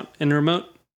starting out in remote?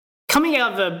 Coming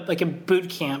out of a boot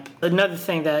camp, another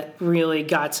thing that really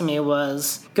got to me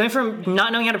was going from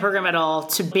not knowing how to program at all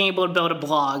to being able to build a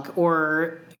blog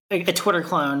or a Twitter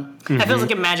clone. That feels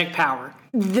like a magic power.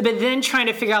 But then trying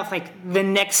to figure out the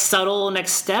next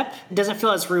step doesn't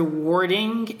feel as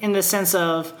rewarding in the sense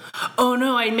of, oh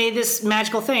no, I made this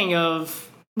magical thing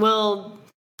of, well,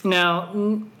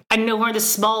 I know learn this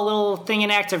small little thing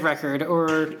in Active Record,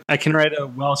 or I can write a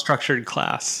well-structured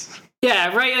class.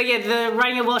 Yeah, right. The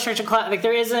writing a well-structured class,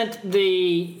 there isn't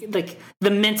the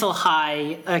mental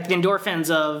high, the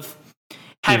endorphins of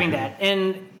having that.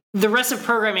 And the rest of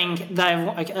programming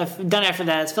that I've done after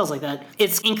that, it feels like that.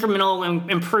 It's incremental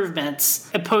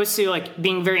improvements opposed to like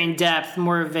being very in depth,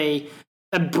 more of a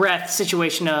breadth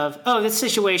situation of, oh, this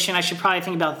situation, I should probably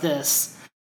think about this.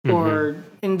 Or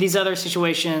in these other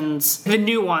situations, the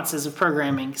nuances of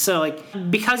programming. So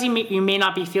like, because you may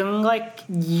not be feeling like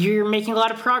you're making a lot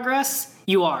of progress,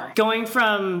 you are. Going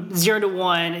from 0 to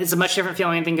 1 is a much different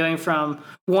feeling than going from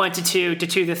 1 to 2 to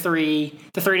 2 to 3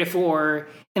 to 3 to 4,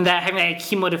 and that having that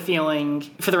cumulative feeling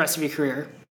for the rest of your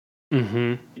career.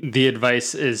 The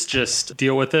advice is just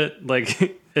deal with it. Like,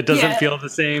 it doesn't feel the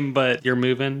same, but you're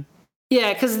moving.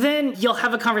 Yeah, because then you'll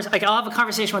have a conversation. Like, I'll have a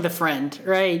conversation with a friend,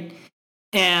 right?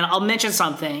 And I'll mention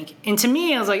something. And to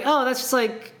me, I was like, oh, that's just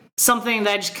like something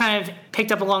that I just kind of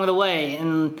picked up along the way.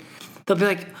 And they'll be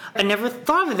like, I never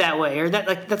thought of it that way, or that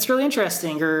like that's really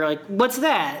interesting, or like, what's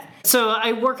that? So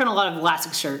I work on a lot of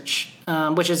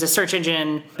Elasticsearch, which is a search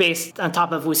engine based on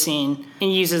top of Lucene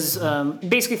and uses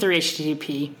basically through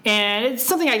HTTP. And it's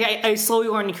something I slowly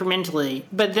learn incrementally.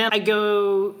 But then I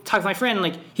go talk to my friend,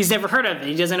 like, he's never heard of it.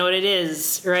 He doesn't know what it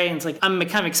is, right? And it's like, I'm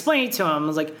kind of explaining it to him. I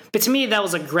was like, but to me, that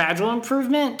was a gradual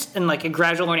improvement and like a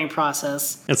gradual learning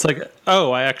process. It's like,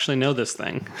 oh, I actually know this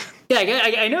thing. Yeah,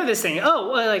 I know this thing.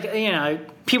 Oh, well, like, you know,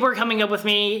 people are coming to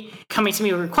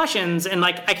me with questions, and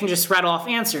like I can just rattle off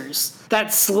answers.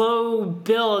 That slow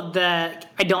build that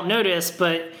I don't notice,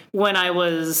 but when I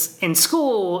was in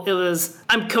school, it was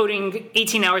I'm coding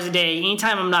 18 hours a day.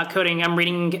 Anytime I'm not coding, I'm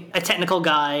reading a technical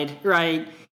guide, right?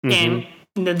 And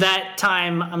that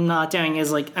time I'm not doing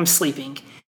is like I'm sleeping.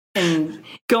 And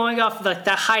going off like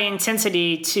that high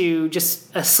intensity to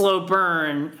just a slow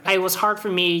burn, it was hard for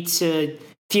me to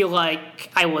feel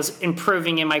like I was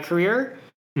improving in my career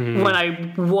when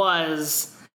I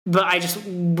was, but I just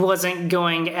wasn't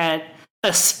going at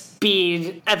a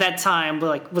speed at that time, but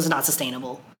like was not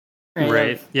sustainable.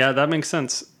 Right. Yeah, that makes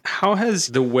sense. How has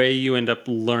the way you end up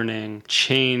learning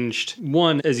changed,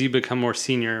 one, as you become more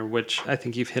senior, which I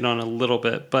think you've hit on a little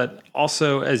bit, but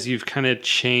also as you've kind of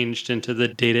changed into the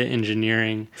data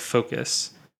engineering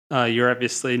focus? You're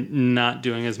obviously not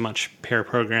doing as much pair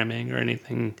programming or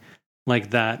anything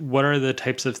like that. What are the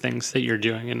types of things that you're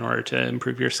doing in order to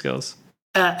improve your skills?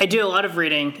 I do a lot of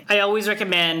reading. I always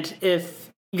recommend, if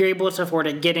you're able to afford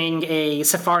it, getting a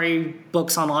Safari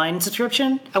Books Online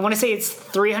subscription. I want to say it's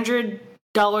 $300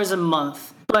 a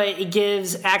month, but it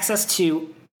gives access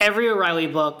to every O'Reilly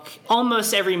book,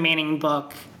 almost every Manning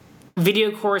book,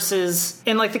 video courses.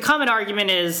 And like the common argument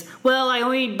is, well, I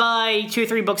only buy 2 or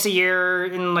 3 books a year,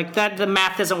 and like that the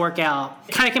math doesn't work out.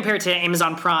 Kind of compared to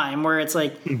Amazon Prime, where it's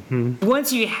like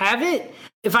once you have it,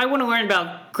 if I want to learn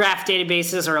about graph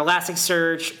databases or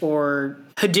Elasticsearch or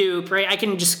Hadoop, right, I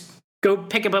can just go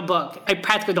pick up a book. I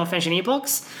practically don't finish any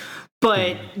books,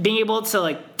 but being able to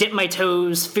like dip my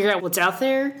toes, figure out what's out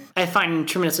there, I find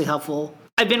tremendously helpful.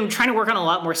 I've been trying to work on a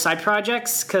lot more side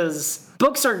projects because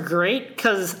books are great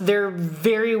because they're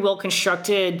very well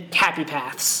constructed happy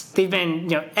paths. They've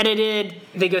been, edited.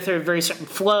 They go through a very certain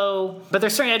flow, but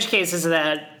there's certain edge cases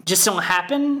that just don't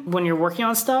happen when you're working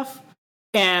on stuff.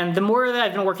 And the more that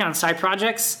I've been working on side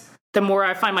projects, the more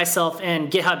I find myself in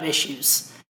GitHub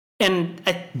issues. And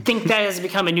I think that has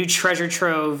become a new treasure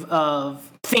trove of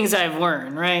things I've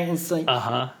learned, right? It's like,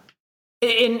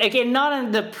 and again, not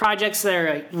in the projects that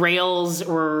are like Rails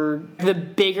or the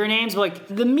bigger names, but like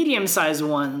the medium-sized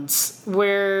ones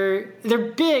where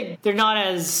they're big, they're not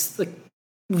as like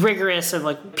rigorous of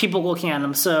like people looking at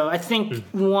them. So I think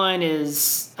one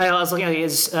is I was looking at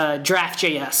is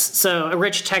Draft.js, so a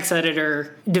rich text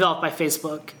editor developed by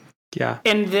Facebook. Yeah.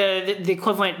 And the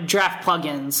equivalent Draft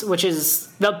plugins, which is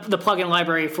the plugin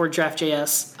library for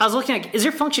Draft.js. I was looking at, is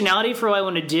there functionality for what I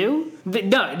want to do? But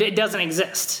no, it doesn't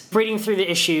exist. Reading through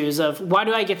the issues of why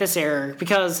do I get this error?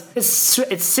 Because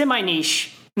it's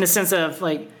semi-niche in the sense of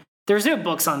like, there's no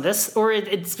books on this, or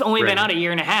it's only been out a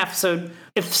year and a half. So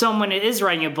if someone is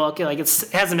writing a book, like it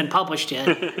hasn't been published yet.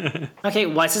 Okay,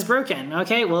 why is this broken?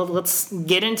 Okay, well, let's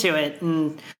get into it.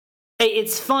 And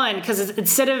it's fun because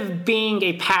instead of being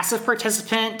a passive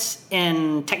participant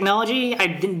in technology,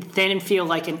 I then feel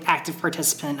like an active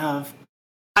participant of,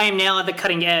 I am now at the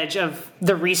cutting edge of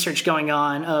the research going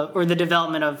on or the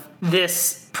development of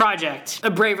this project.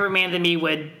 A braver man than me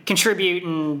would contribute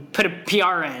and put a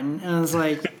PR in. And I was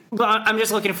like, well, I'm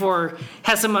just looking for,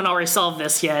 has someone already solved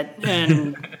this yet?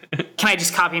 And can I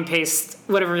just copy and paste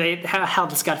whatever how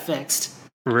this got fixed?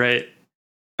 Right.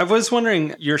 I was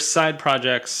wondering, your side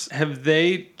projects, have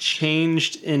they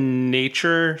changed in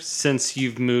nature since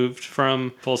you've moved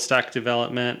from full stack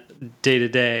development day to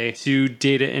day to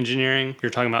data engineering?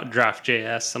 You're talking about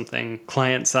Draft.js, something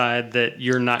client side that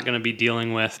you're not going to be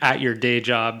dealing with at your day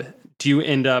job. Do you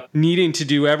end up needing to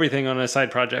do everything on a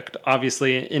side project,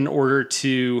 obviously, in order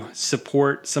to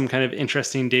support some kind of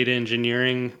interesting data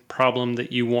engineering problem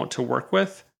that you want to work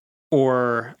with?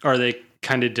 Or are they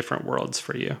kind of different worlds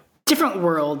for you? Different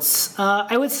worlds.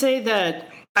 I would say that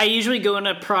I usually go in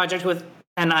a project with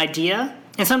an idea,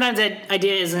 and sometimes that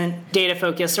idea isn't data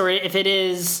focused, or if it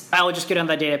is, I will just go down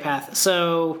that data path.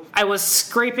 So I was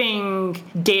scraping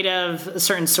data of a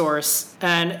certain source,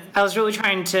 and I was really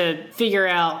trying to figure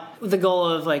out the goal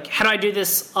of like, how do I do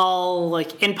this all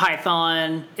like in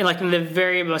Python, in the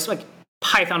very most like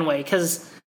Python way? Because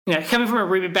coming from a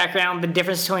Ruby background, the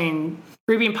difference between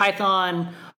Ruby and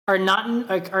Python are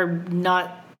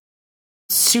not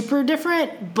super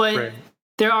different, but right.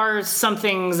 There are some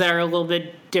things that are a little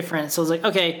bit different. So I was like,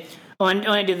 okay, I want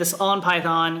to do this all in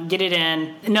Python, get it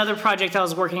in. Another project I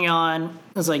was working on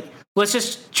was like, let's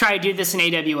just try to do this in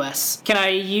AWS. Can I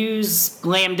use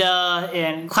Lambda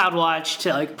and CloudWatch to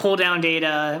like pull down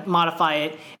data, modify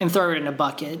it, and throw it in a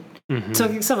bucket? Mm-hmm.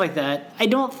 So stuff like that. I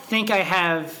don't think I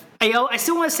have... I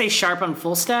still want to stay sharp on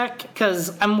full stack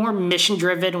because I'm more mission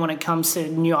driven when it comes to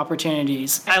new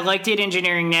opportunities. I like data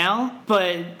engineering now,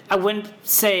 but I wouldn't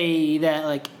say that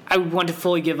like I want to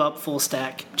fully give up full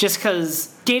stack just because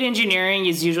data engineering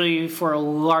is usually for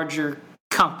larger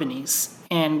companies,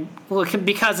 and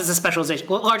because it's a specialization.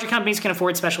 Larger companies can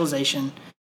afford specialization,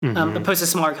 opposed to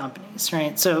smaller companies,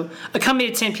 right? So a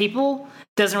company of 10 people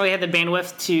doesn't really have the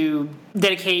bandwidth to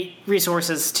dedicate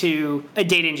resources to a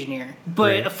data engineer. But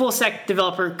right. A full stack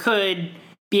developer could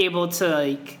be able to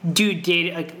like do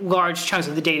data, like large chunks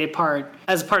of the data part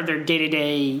as part of their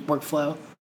day-to-day workflow.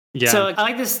 Yeah. So I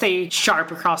like to stay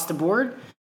sharp across the board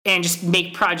and just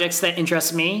make projects that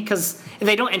interest me. Because if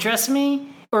they don't interest me,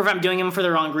 or if I'm doing them for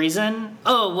the wrong reason,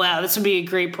 oh, wow, this would be a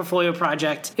great portfolio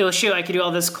project. It will show I could do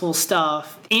all this cool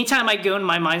stuff. Anytime I go in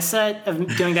my mindset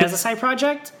of doing that as a side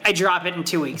project, I drop it in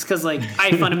 2 weeks because like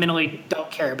I fundamentally don't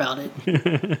care about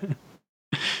it.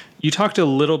 You talked a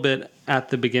little bit at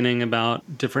the beginning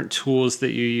about different tools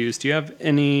that you use. Do you have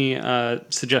any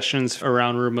suggestions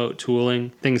around remote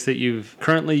tooling, things that you've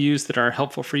currently used that are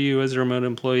helpful for you as a remote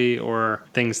employee, or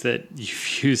things that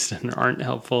you've used and aren't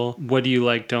helpful? What do you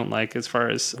like, don't like as far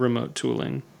as remote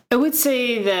tooling? I would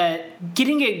say that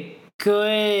getting a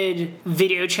good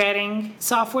video chatting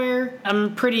software,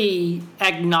 I'm pretty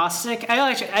agnostic.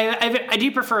 I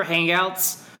do prefer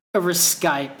Hangouts over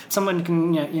Skype. Someone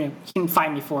can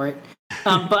find me for it.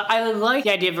 But I like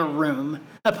the idea of a room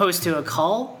opposed to a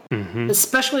call,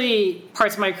 especially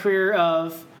parts of my career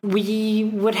of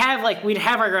we'd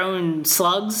have our own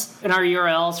slugs and our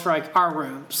URLs for like our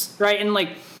rooms, right? And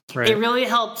like right. It really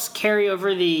helps carry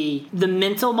over the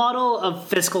mental model of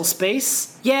physical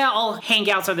space. Yeah, all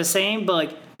Hangouts are the same, but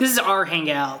like this is our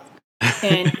Hangout.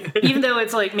 And even though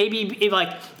it's like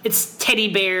it's teddy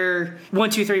bear 1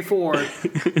 2 3 4,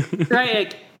 right?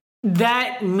 Like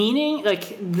that meaning,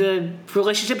 like the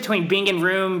relationship between being in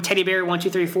room teddy bear 1 2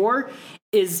 3 4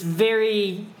 is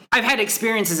very. I've had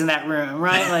experiences in that room,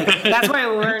 right? Like that's where I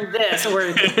learned this.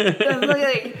 Or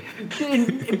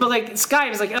but like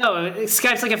Skype is like, oh,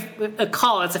 Skype's like a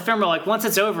call. It's ephemeral. Like once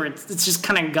it's over, it's just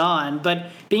kind of gone. But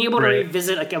being able to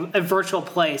revisit like a virtual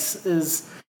place is.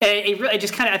 It really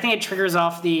just I think it triggers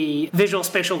off the visual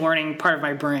spatial learning part of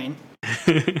my brain.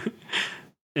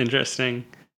 Interesting.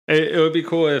 It would be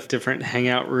cool if different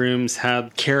hangout rooms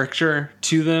had character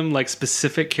to them, like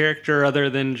specific character other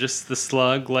than just the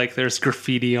slug. Like there's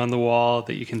graffiti on the wall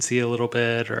that you can see a little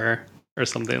bit or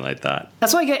something like that.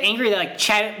 That's why I get angry that like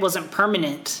chat wasn't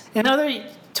permanent. And other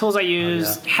tools I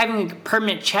use, having a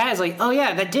permanent chat is like, oh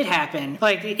yeah, that did happen.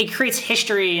 Like it creates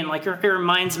history and like it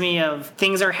reminds me of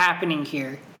things are happening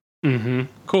here. Mm-hmm.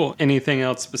 Cool. Anything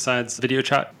else besides video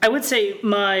chat? I would say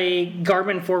my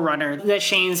Garmin Forerunner that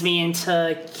shames me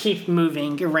into keep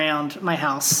moving around my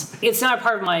house. It's not a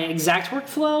part of my exact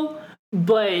workflow,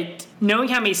 but knowing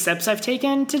how many steps I've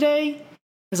taken today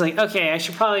is like, okay, I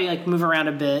should probably like move around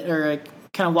a bit or like,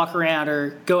 kind of walk around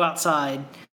or go outside.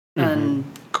 And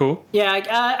cool. Yeah,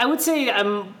 I would say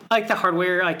I'm like the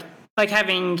hardware, like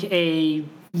having a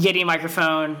Yeti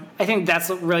microphone. I think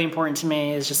that's really important to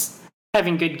me is just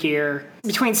having good gear.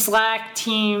 Between Slack,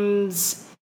 Teams,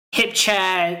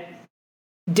 HipChat,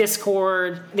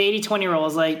 Discord, the 80/20 rule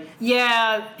is like,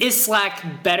 yeah, is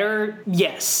Slack better?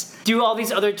 Yes. Do all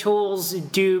these other tools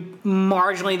do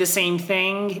marginally the same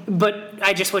thing? But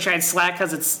I just wish I had Slack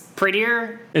because it's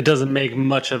prettier. It doesn't make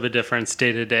much of a difference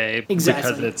day to day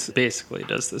Exactly. because it's basically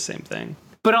does the same thing.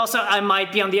 But also, I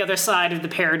might be on the other side of the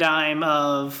paradigm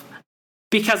of,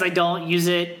 because I don't use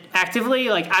it actively,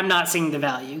 like, I'm not seeing the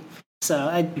value.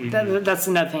 So that's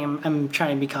another thing I'm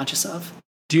trying to be conscious of.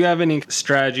 Do you have any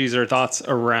strategies or thoughts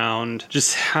around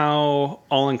just how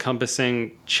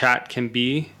all-encompassing chat can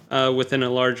be within a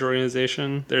large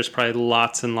organization? There's probably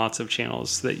lots and lots of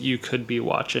channels that you could be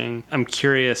watching. I'm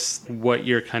curious what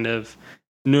your kind of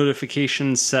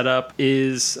notification setup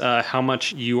is, how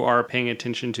much you are paying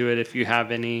attention to it, if you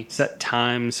have any set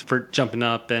times for jumping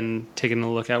up and taking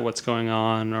a look at what's going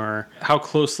on, or how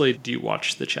closely do you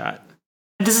watch the chat?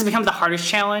 This has become the hardest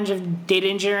challenge of data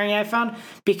engineering I've found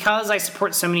because I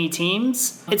support so many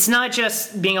teams. It's not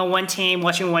just being on one team,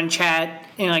 watching one chat,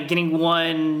 and like getting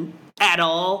one at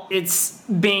all. It's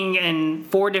being in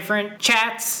 4 different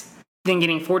chats, then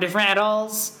getting 4 different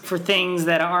add-alls for things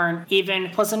that aren't even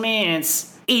plus in me, and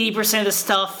it's 80% of the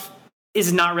stuff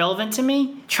is not relevant to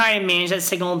me. Try and manage that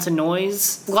signal into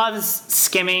noise. A lot of this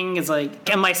skimming is like,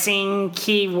 am I seeing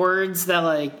keywords that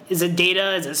like, is it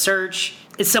data, is it search?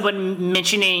 Is someone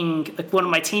mentioning like one of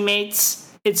my teammates?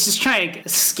 It's just trying to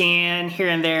scan here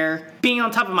and there, being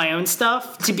on top of my own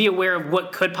stuff to be aware of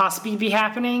what could possibly be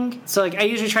happening. So like I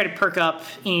usually try to perk up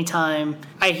anytime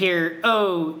I hear,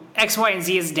 oh, X, Y, and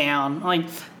Z is down. Like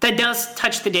that does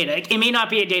touch the data. It may not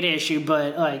be a data issue,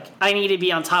 but like I need to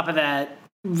be on top of that,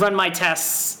 run my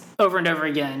tests over and over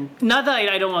again. Not that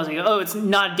I don't want to say, oh, it's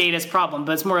not data's problem,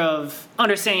 but it's more of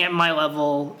understanding at my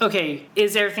level, okay,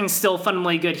 is everything still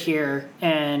fundamentally good here?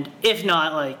 And if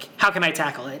not, like, how can I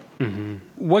tackle it? Mm-hmm.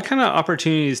 What kind of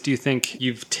opportunities do you think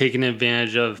you've taken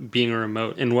advantage of being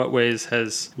remote? In what ways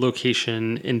has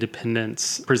location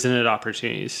independence presented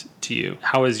opportunities to you?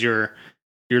 How is your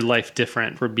life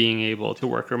different for being able to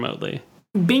work remotely?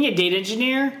 Being a data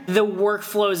engineer, the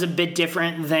workflow is a bit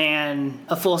different than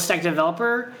a full stack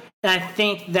developer. And I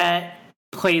think that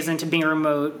plays into being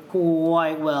remote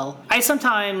quite well. I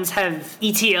sometimes have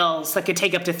ETLs that could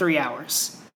take up to 3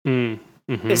 hours.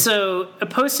 Mm-hmm. So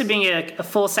opposed to being a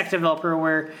full stack developer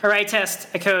where I write test,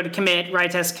 I code, commit,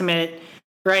 write test, commit,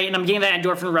 right? And I'm getting that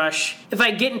endorphin rush. If I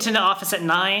get into the office at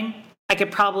 9, I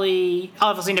could probably,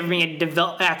 obviously never being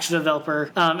a actual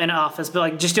developer in an office, but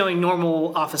like just doing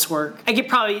normal office work, I could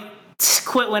probably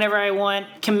quit whenever I want,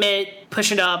 commit,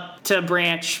 push it up to a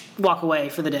branch, walk away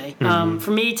for the day. Mm-hmm. For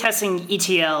me, testing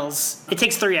ETLs, it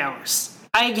takes 3 hours.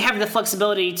 I have the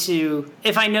flexibility to,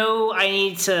 if I know I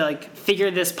need to like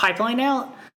figure this pipeline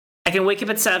out, I can wake up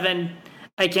at 7,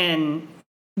 I can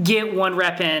get 1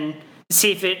 rep in,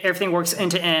 see if everything works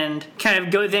end to end, kind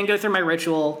of go through my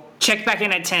ritual, check back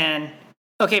in at 10,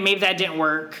 okay, maybe that didn't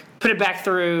work, put it back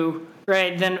through,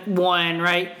 right, then 1,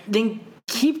 right, then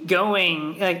keep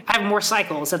going. Like I have more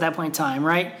cycles at that point in time,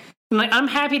 right? And like I'm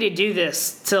happy to do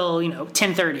this till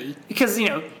 10:30 because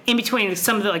in between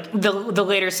some of the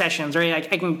later sessions, right?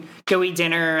 Like I can go eat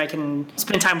dinner, I can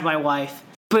spend time with my wife.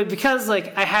 But because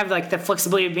like I have like the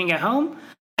flexibility of being at home,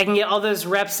 I can get all those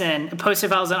reps in. Opposed to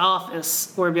if I was in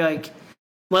office, where it'd be like,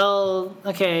 well,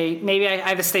 okay, maybe I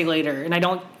have to stay later and I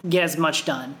don't get as much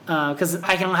done because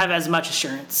I can have as much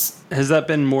assurance. Has that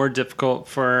been more difficult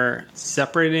for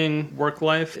separating work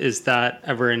life? Is that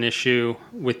ever an issue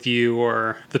with you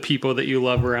or the people that you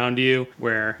love around you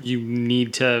where you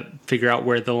need to figure out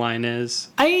where the line is?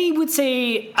 I would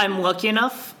say I'm lucky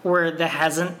enough where that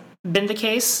hasn't been the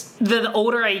case. The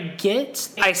older I get,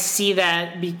 I see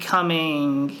that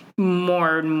becoming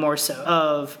more and more so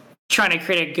of trying to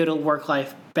create a good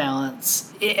work-life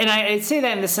balance. And I'd say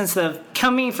that in the sense of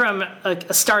coming from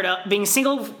a startup, being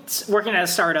single, working at a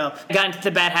startup, I got into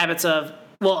the bad habits of,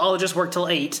 well, I'll just work till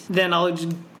 8, then I'll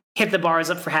just hit the bars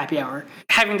up for happy hour.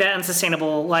 Having that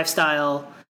unsustainable lifestyle,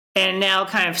 and now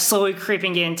kind of slowly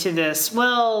creeping into this,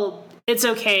 well, it's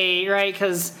okay, right?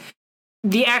 Because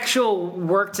the actual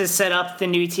work to set up the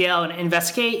new ETL and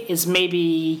investigate is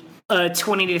maybe a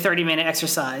 20 to 30 minute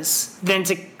exercise, then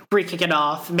to re-kick it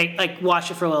off,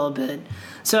 watch it for a little bit.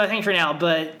 So I think for now,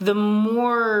 but the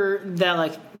more that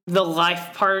like the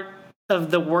life part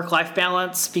of the work-life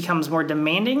balance becomes more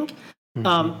demanding,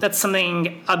 that's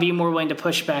something I'll be more willing to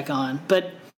push back on.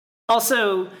 But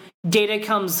also, data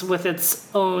comes with its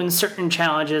own certain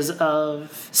challenges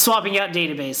of swapping out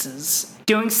databases,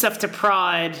 doing stuff to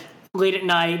prod late at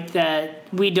night that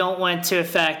we don't want to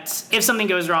affect. If something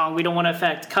goes wrong, we don't want to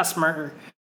affect customer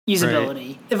usability.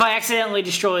 Right. If I accidentally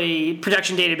destroy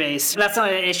production database, that's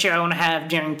not an issue I want to have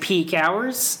during peak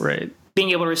hours. Right.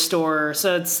 being able to restore.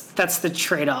 So that's the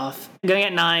trade-off. Going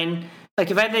at 9,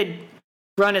 like if I had to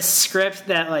run a script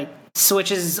that like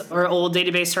switches our old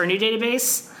database to our new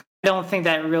database, I don't think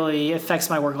that really affects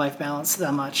my work-life balance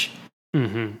that much.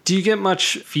 Mm-hmm. Do you get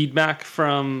much feedback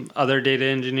from other data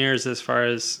engineers as far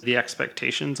as the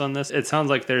expectations on this? It sounds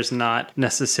like there's not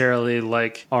necessarily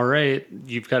like, all right,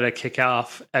 you've got to kick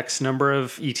off X number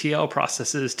of ETL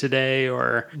processes today,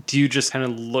 or do you just kind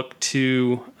of look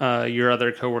to your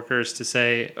other coworkers to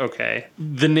say, okay,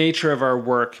 the nature of our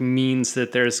work means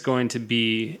that there's going to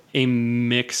be a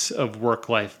mix of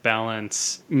work-life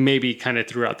balance, maybe kind of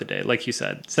throughout the day. Like you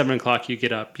said, 7 o'clock, you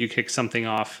get up, you kick something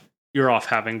off. You're off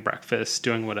having breakfast,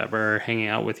 doing whatever, hanging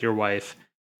out with your wife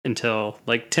until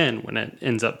like 10 when it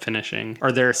ends up finishing.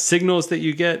 Are there signals that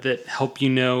you get that help you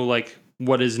know like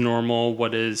what is normal,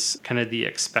 what is kind of the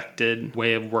expected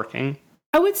way of working?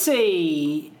 I would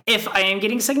say if I am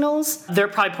getting signals, they're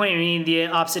probably pointing me in the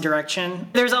opposite direction.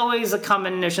 There's always a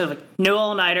common notion of like no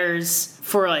all-nighters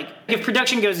for like if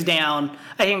production goes down,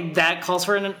 I think that calls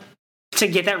for to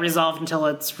get that resolved until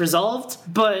it's resolved.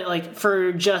 But like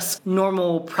for just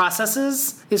normal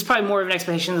processes, there's probably more of an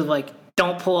expectation of like,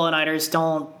 don't pull all-nighters,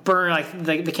 don't burn like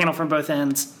the candle from both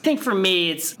ends. I think for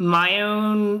me, it's my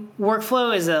own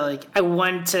workflow is that like I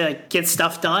want to get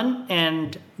stuff done.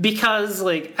 And because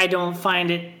like I don't find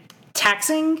it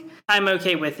taxing, I'm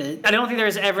okay with it. I don't think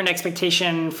there's ever an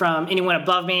expectation from anyone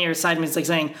above me or beside me. It's like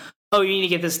saying, oh, you need to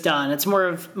get this done. It's more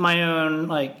of my own,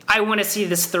 like, I want to see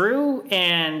this through,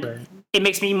 and right. It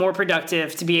makes me more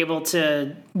productive to be able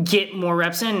to get more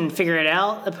reps in and figure it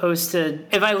out, opposed to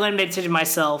if I limited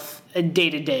myself a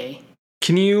day-to-day.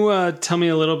 Can you tell me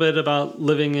a little bit about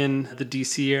living in the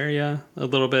DC area, a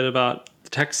little bit about the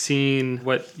tech scene,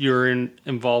 what your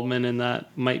involvement in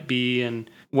that might be, and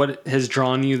what has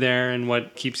drawn you there and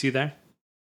what keeps you there?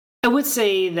 I would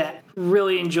say that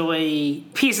really enjoy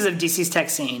pieces of DC's tech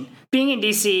scene. Being in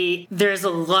DC, there's a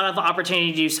lot of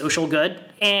opportunity to do social good.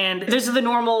 And there's the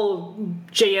normal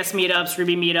JS meetups,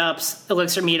 Ruby meetups,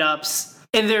 Elixir meetups.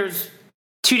 And there's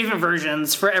 2 different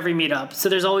versions for every meetup. So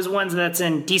there's always one that's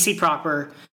in DC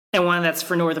proper and one that's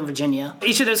for Northern Virginia.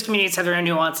 Each of those communities have their own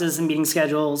nuances and meeting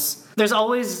schedules. There's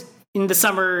always, in the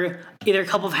summer, either a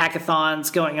couple of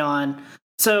hackathons going on.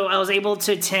 So I was able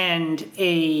to attend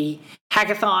a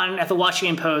hackathon at the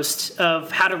Washington Post of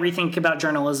how to rethink about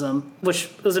journalism, which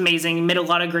was amazing. Met a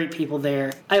lot of great people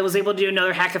there. I was able to do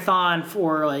another hackathon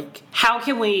for like, how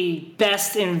can we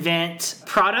best invent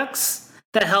products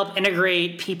that help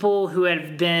integrate people who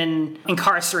have been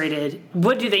incarcerated?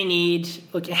 What do they need?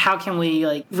 Like, how can we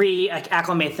like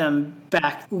reacclimate them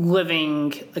back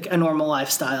living like a normal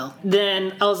lifestyle?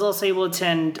 Then I was also able to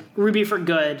attend Ruby for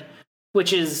Good,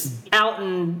 which is out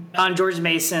on George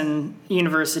Mason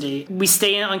University. We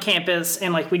stay on campus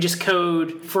and like we just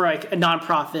code for like a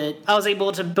nonprofit. I was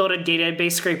able to build a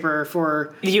database scraper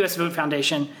for the US Vote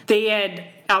Foundation. They had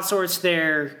outsourced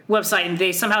their website and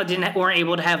they somehow weren't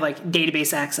able to have like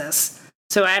database access.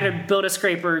 So I had to build a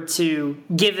scraper to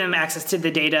give them access to the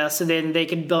data so then they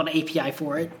could build an API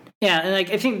for it. Yeah, and like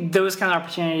I think those kind of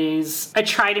opportunities, I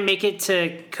try to make it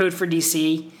to Code for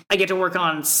DC. I get to work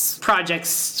on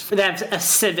projects that have a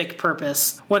civic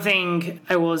purpose. One thing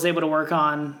I was able to work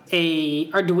on, a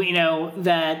Arduino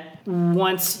that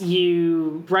once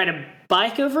you ride a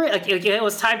bike over it, like it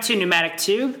was tied to a pneumatic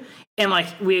tube, and like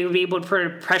we would be able to put a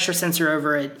pressure sensor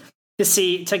over it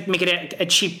to make it a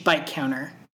cheap bike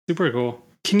counter. Super cool.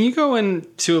 Can you go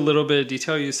into a little bit of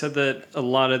detail? You said that a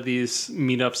lot of these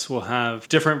meetups will have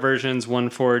different versions,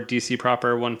 one for DC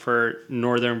proper, one for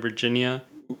Northern Virginia.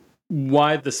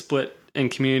 Why the split in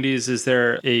communities? Is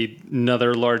there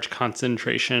another large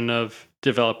concentration of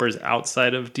developers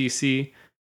outside of DC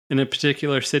in a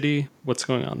particular city? What's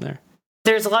going on there?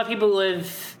 There's a lot of people who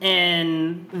live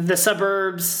in the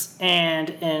suburbs and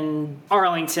in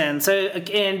Arlington. So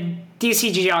in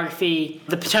DC geography,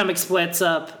 the Potomac splits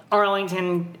up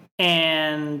Arlington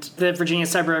and the Virginia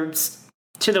suburbs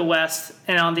to the west,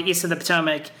 and on the east of the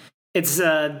Potomac, it's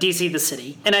DC, the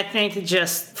city. And I think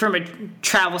just from a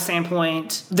travel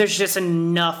standpoint, there's just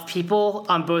enough people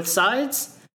on both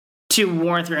sides to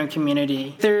warrant their own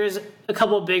community. There's a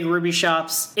couple of big Ruby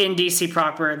shops in DC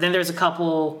proper. Then there's a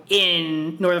couple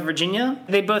in Northern Virginia.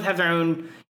 They both have their own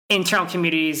internal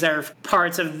communities that are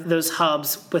parts of those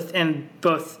hubs within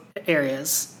both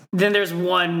areas. Then there's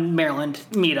one Maryland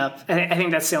meetup. I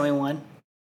think that's the only one.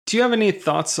 Do you have any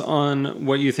thoughts on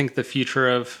what you think the future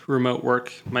of remote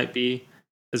work might be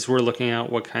as we're looking at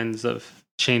what kinds of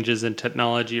changes in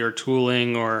technology or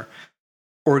tooling or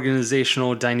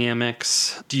organizational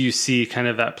dynamics do you see kind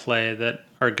of at play that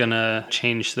are going to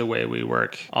change the way we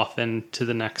work often to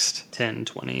the next 10,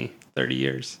 20, 30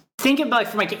 years. Think about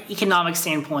from like an economic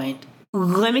standpoint,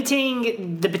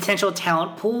 limiting the potential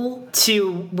talent pool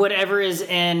to whatever is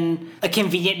in a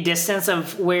convenient distance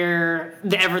of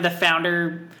wherever the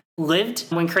founder lived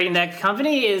when creating that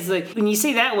company is like, when you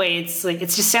say that way, it's like, it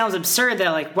just sounds absurd that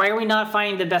like, why are we not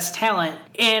finding the best talent?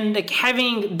 And like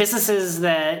having businesses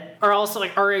that are also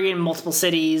like already in multiple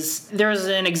cities. There's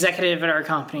an executive at our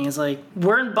company is like,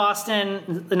 we're in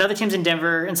Boston, another team's in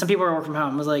Denver, and some people are working from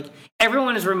home. It was like,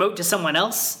 everyone is remote to someone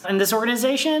else in this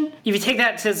organization. If you take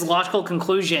that to its logical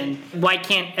conclusion, why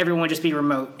can't everyone just be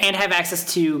remote and have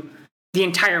access to the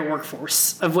entire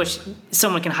workforce of which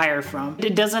someone can hire from?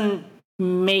 It doesn't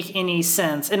make any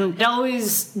sense. And it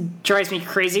always drives me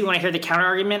crazy when I hear the counter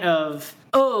argument of,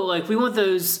 oh, like we want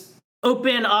those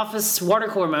open office water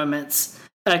cooler moments,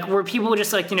 like where people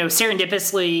just like,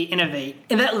 serendipitously innovate.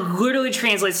 And that literally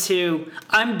translates to,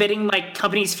 I'm betting my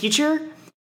company's future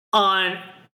on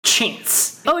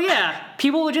chance. Oh yeah,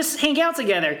 people will just hang out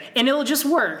together and it'll just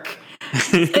work.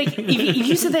 Like if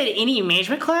you said that in any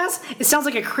management class, it sounds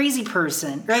like a crazy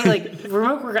person, right? Like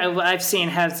remote work I've seen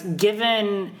has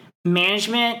given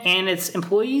management and its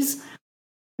employees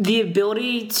the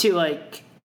ability to like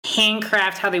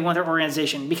handcraft how they want their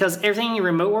organization, because everything in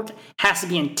remote work has to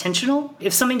be intentional.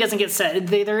 If something doesn't get said,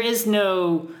 there isn't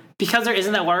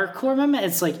that water cooler moment.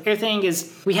 It's like everything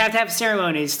is, we have to have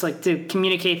ceremonies to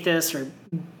communicate this or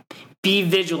be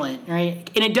vigilant, right?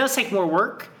 And it does take more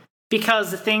work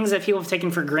because the things that people have taken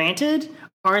for granted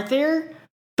aren't there,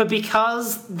 but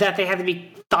because that they have to be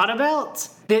thought about,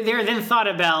 they're then thought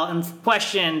about and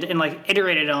questioned and like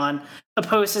iterated on,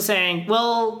 opposed to saying,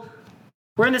 well,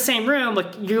 we're in the same room,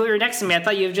 like you're next to me, I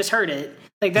thought you just heard it.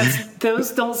 Like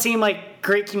those don't seem like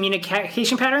great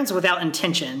communication patterns without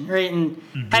intention, right? And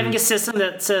having a system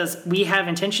that says we have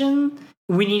intention,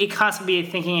 we need to constantly be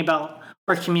thinking about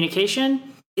our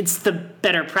communication, it's the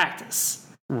better practice.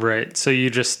 Right. So you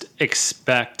just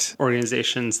expect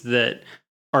organizations that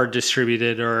are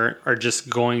distributed or are just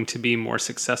going to be more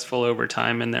successful over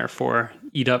time and therefore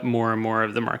eat up more and more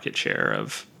of the market share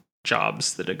of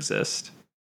jobs that exist.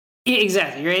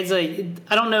 Exactly, right? It's like,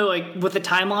 I don't know like what the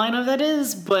timeline of that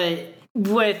is, but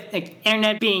with like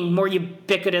internet being more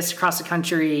ubiquitous across the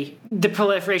country, the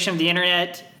proliferation of the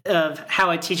internet, of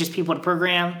how it teaches people to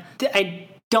program, I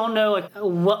don't know like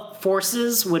what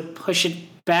forces would push it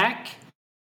back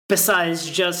besides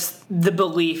just the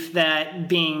belief that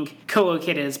being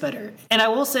co-located is better. And I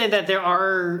will say that there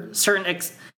are certain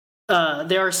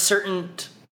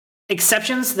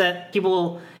exceptions that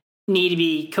people need to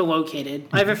be co-located.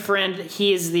 I have a friend,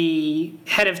 he is the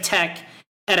head of tech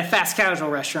at a fast casual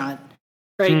restaurant,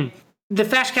 right? The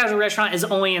fast casual restaurant is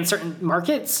only in certain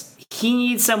markets. He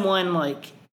needs someone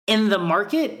like in the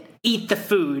market, eat the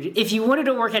food. If you wanted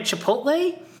to work at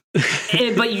Chipotle,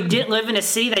 but you didn't live in a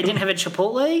city that didn't have a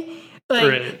Chipotle, like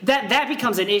right. that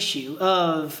becomes an issue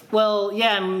of, well,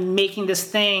 yeah, I'm making this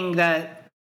thing that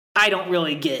I don't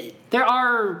really get. There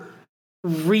are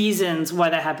reasons why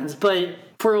that happens, but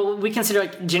we consider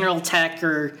like general tech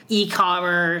or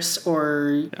e-commerce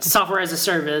or software as a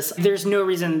service, there's no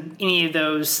reason any of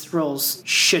those roles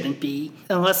shouldn't be,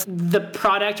 unless the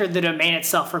product or the domain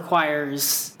itself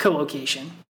requires co-location.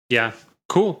 Yeah.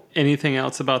 Cool. Anything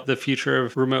else about the future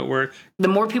of remote work? The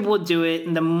more people do it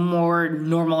and the more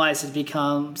normalized it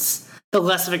becomes, the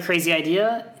less of a crazy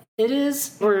idea it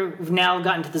is. We've now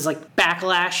gotten to this like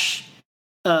backlash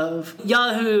of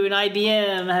Yahoo and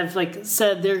IBM have like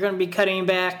said they're going to be cutting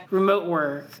back remote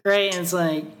work, right? And it's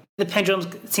like the pendulum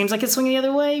seems like it's swinging the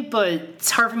other way, but it's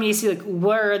hard for me to see like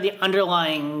where are the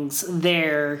underlyings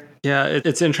there. Yeah,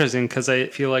 it's interesting because I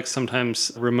feel like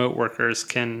sometimes remote workers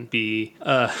can be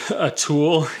a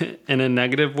tool in a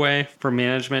negative way for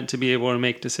management to be able to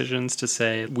make decisions to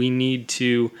say, we need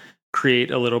to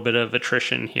create a little bit of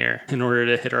attrition here in order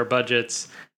to hit our budgets.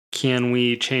 Can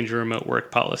we change a remote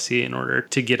work policy in order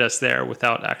to get us there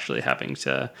without actually having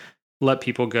to let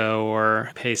people go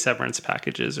or pay severance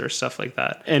packages or stuff like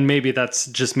that? And maybe that's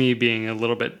just me being a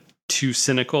little bit too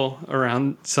cynical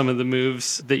around some of the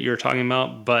moves that you're talking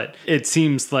about, but it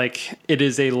seems like it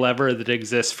is a lever that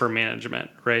exists for management,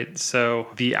 right? So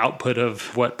the output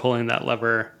of what pulling that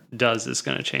lever does is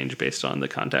going to change based on the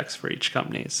context for each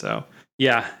company. So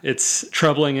yeah, it's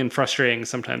troubling and frustrating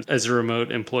sometimes as a remote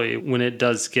employee when it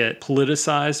does get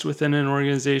politicized within an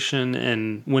organization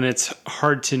and when it's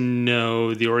hard to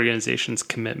know the organization's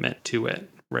commitment to it,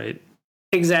 right?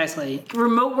 Exactly.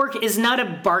 Remote work is not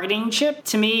a bargaining chip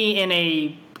to me in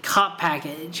a comp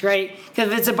package, right?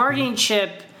 Because if it's a bargaining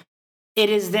chip, it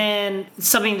is then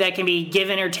something that can be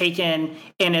given or taken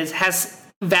and has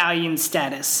value and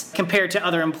status compared to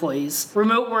other employees.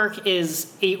 Remote work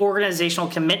is a organizational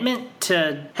commitment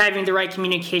to having the right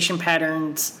communication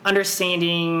patterns,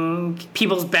 understanding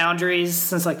people's boundaries,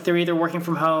 since like they're either working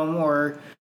from home or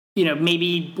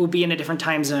maybe we'll be in a different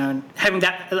time zone. Having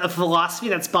that a philosophy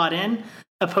that's bought in,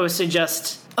 opposed to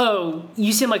just, oh,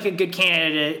 you seem like a good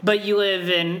candidate, but you live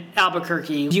in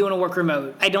Albuquerque. Do you want to work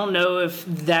remote? I don't know if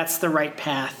that's the right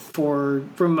path for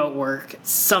remote work.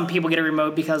 Some people get a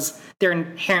remote because they're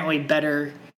inherently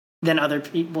better than other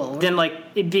people. Then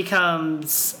it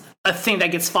becomes a thing that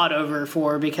gets fought over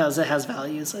for because it has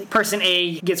values. Like person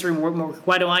A gets remote work.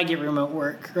 Why don't I get remote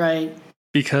work, right?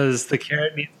 Because the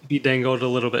carrot needs to be dangled a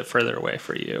little bit further away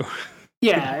for you.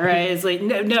 Yeah, right. It's like,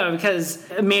 no, because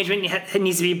management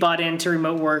needs to be bought into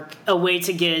remote work, a way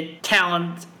to get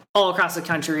talent all across the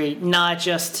country, not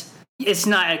just, it's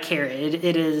not a carrot.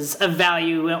 It is a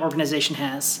value an organization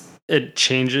has. It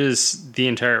changes the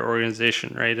entire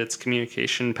organization, right? It's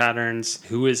communication patterns,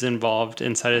 who is involved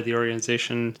inside of the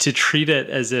organization. To treat it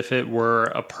as if it were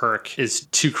a perk is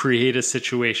to create a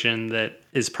situation that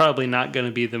is probably not going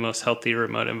to be the most healthy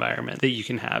remote environment that you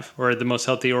can have, or the most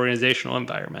healthy organizational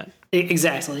environment.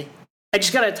 Exactly. I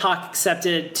just got to talk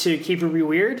accepted to keep it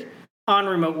weird on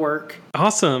remote work.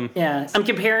 Awesome. Yeah. I'm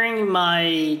comparing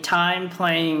my time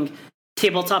playing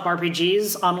tabletop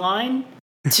RPGs online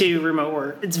to remote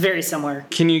work. It's very similar.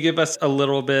 Can you give us a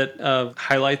little bit of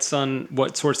highlights on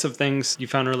what sorts of things you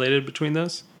found related between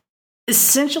those?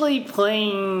 Essentially,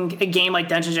 playing a game like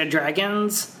Dungeons and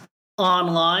Dragons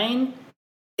online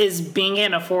is being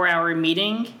in a 4-hour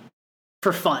meeting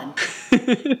for fun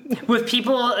with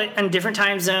people in different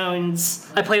time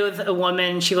zones. I play with a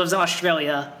woman. She lives in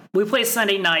Australia. We play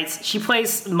Sunday nights. She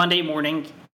plays Monday morning.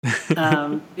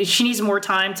 She needs more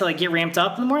time to get ramped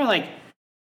up in the morning.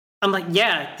 I'm like,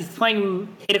 yeah, it's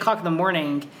playing 8 o'clock in the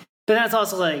morning. But then it's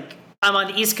also I'm on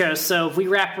the East Coast, so if we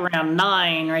wrap around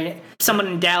 9, right? Someone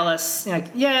in Dallas,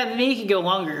 yeah, maybe it could go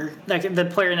longer. Like the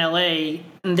player in LA,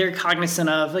 and they're cognizant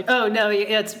of oh no,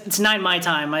 it's 9 my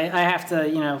time. I have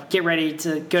to get ready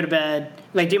to go to bed,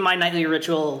 do my nightly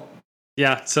ritual.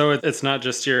 Yeah, so it's not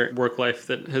just your work life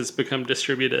that has become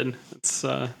distributed. It's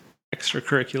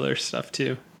extracurricular stuff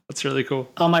too. That's really cool.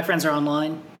 All my friends are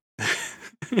online.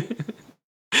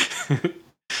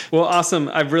 Well, awesome.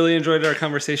 I've really enjoyed our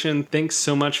conversation. Thanks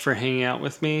so much for hanging out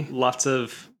with me. Lots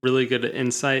of really good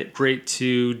insight. Great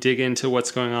to dig into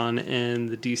what's going on in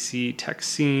the DC tech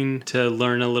scene, to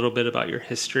learn a little bit about your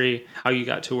history, how you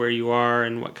got to where you are,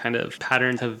 and what kind of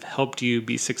patterns have helped you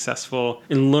be successful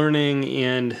in learning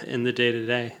and in the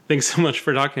day-to-day. Thanks so much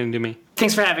for talking to me.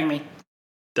 Thanks for having me.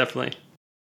 Definitely.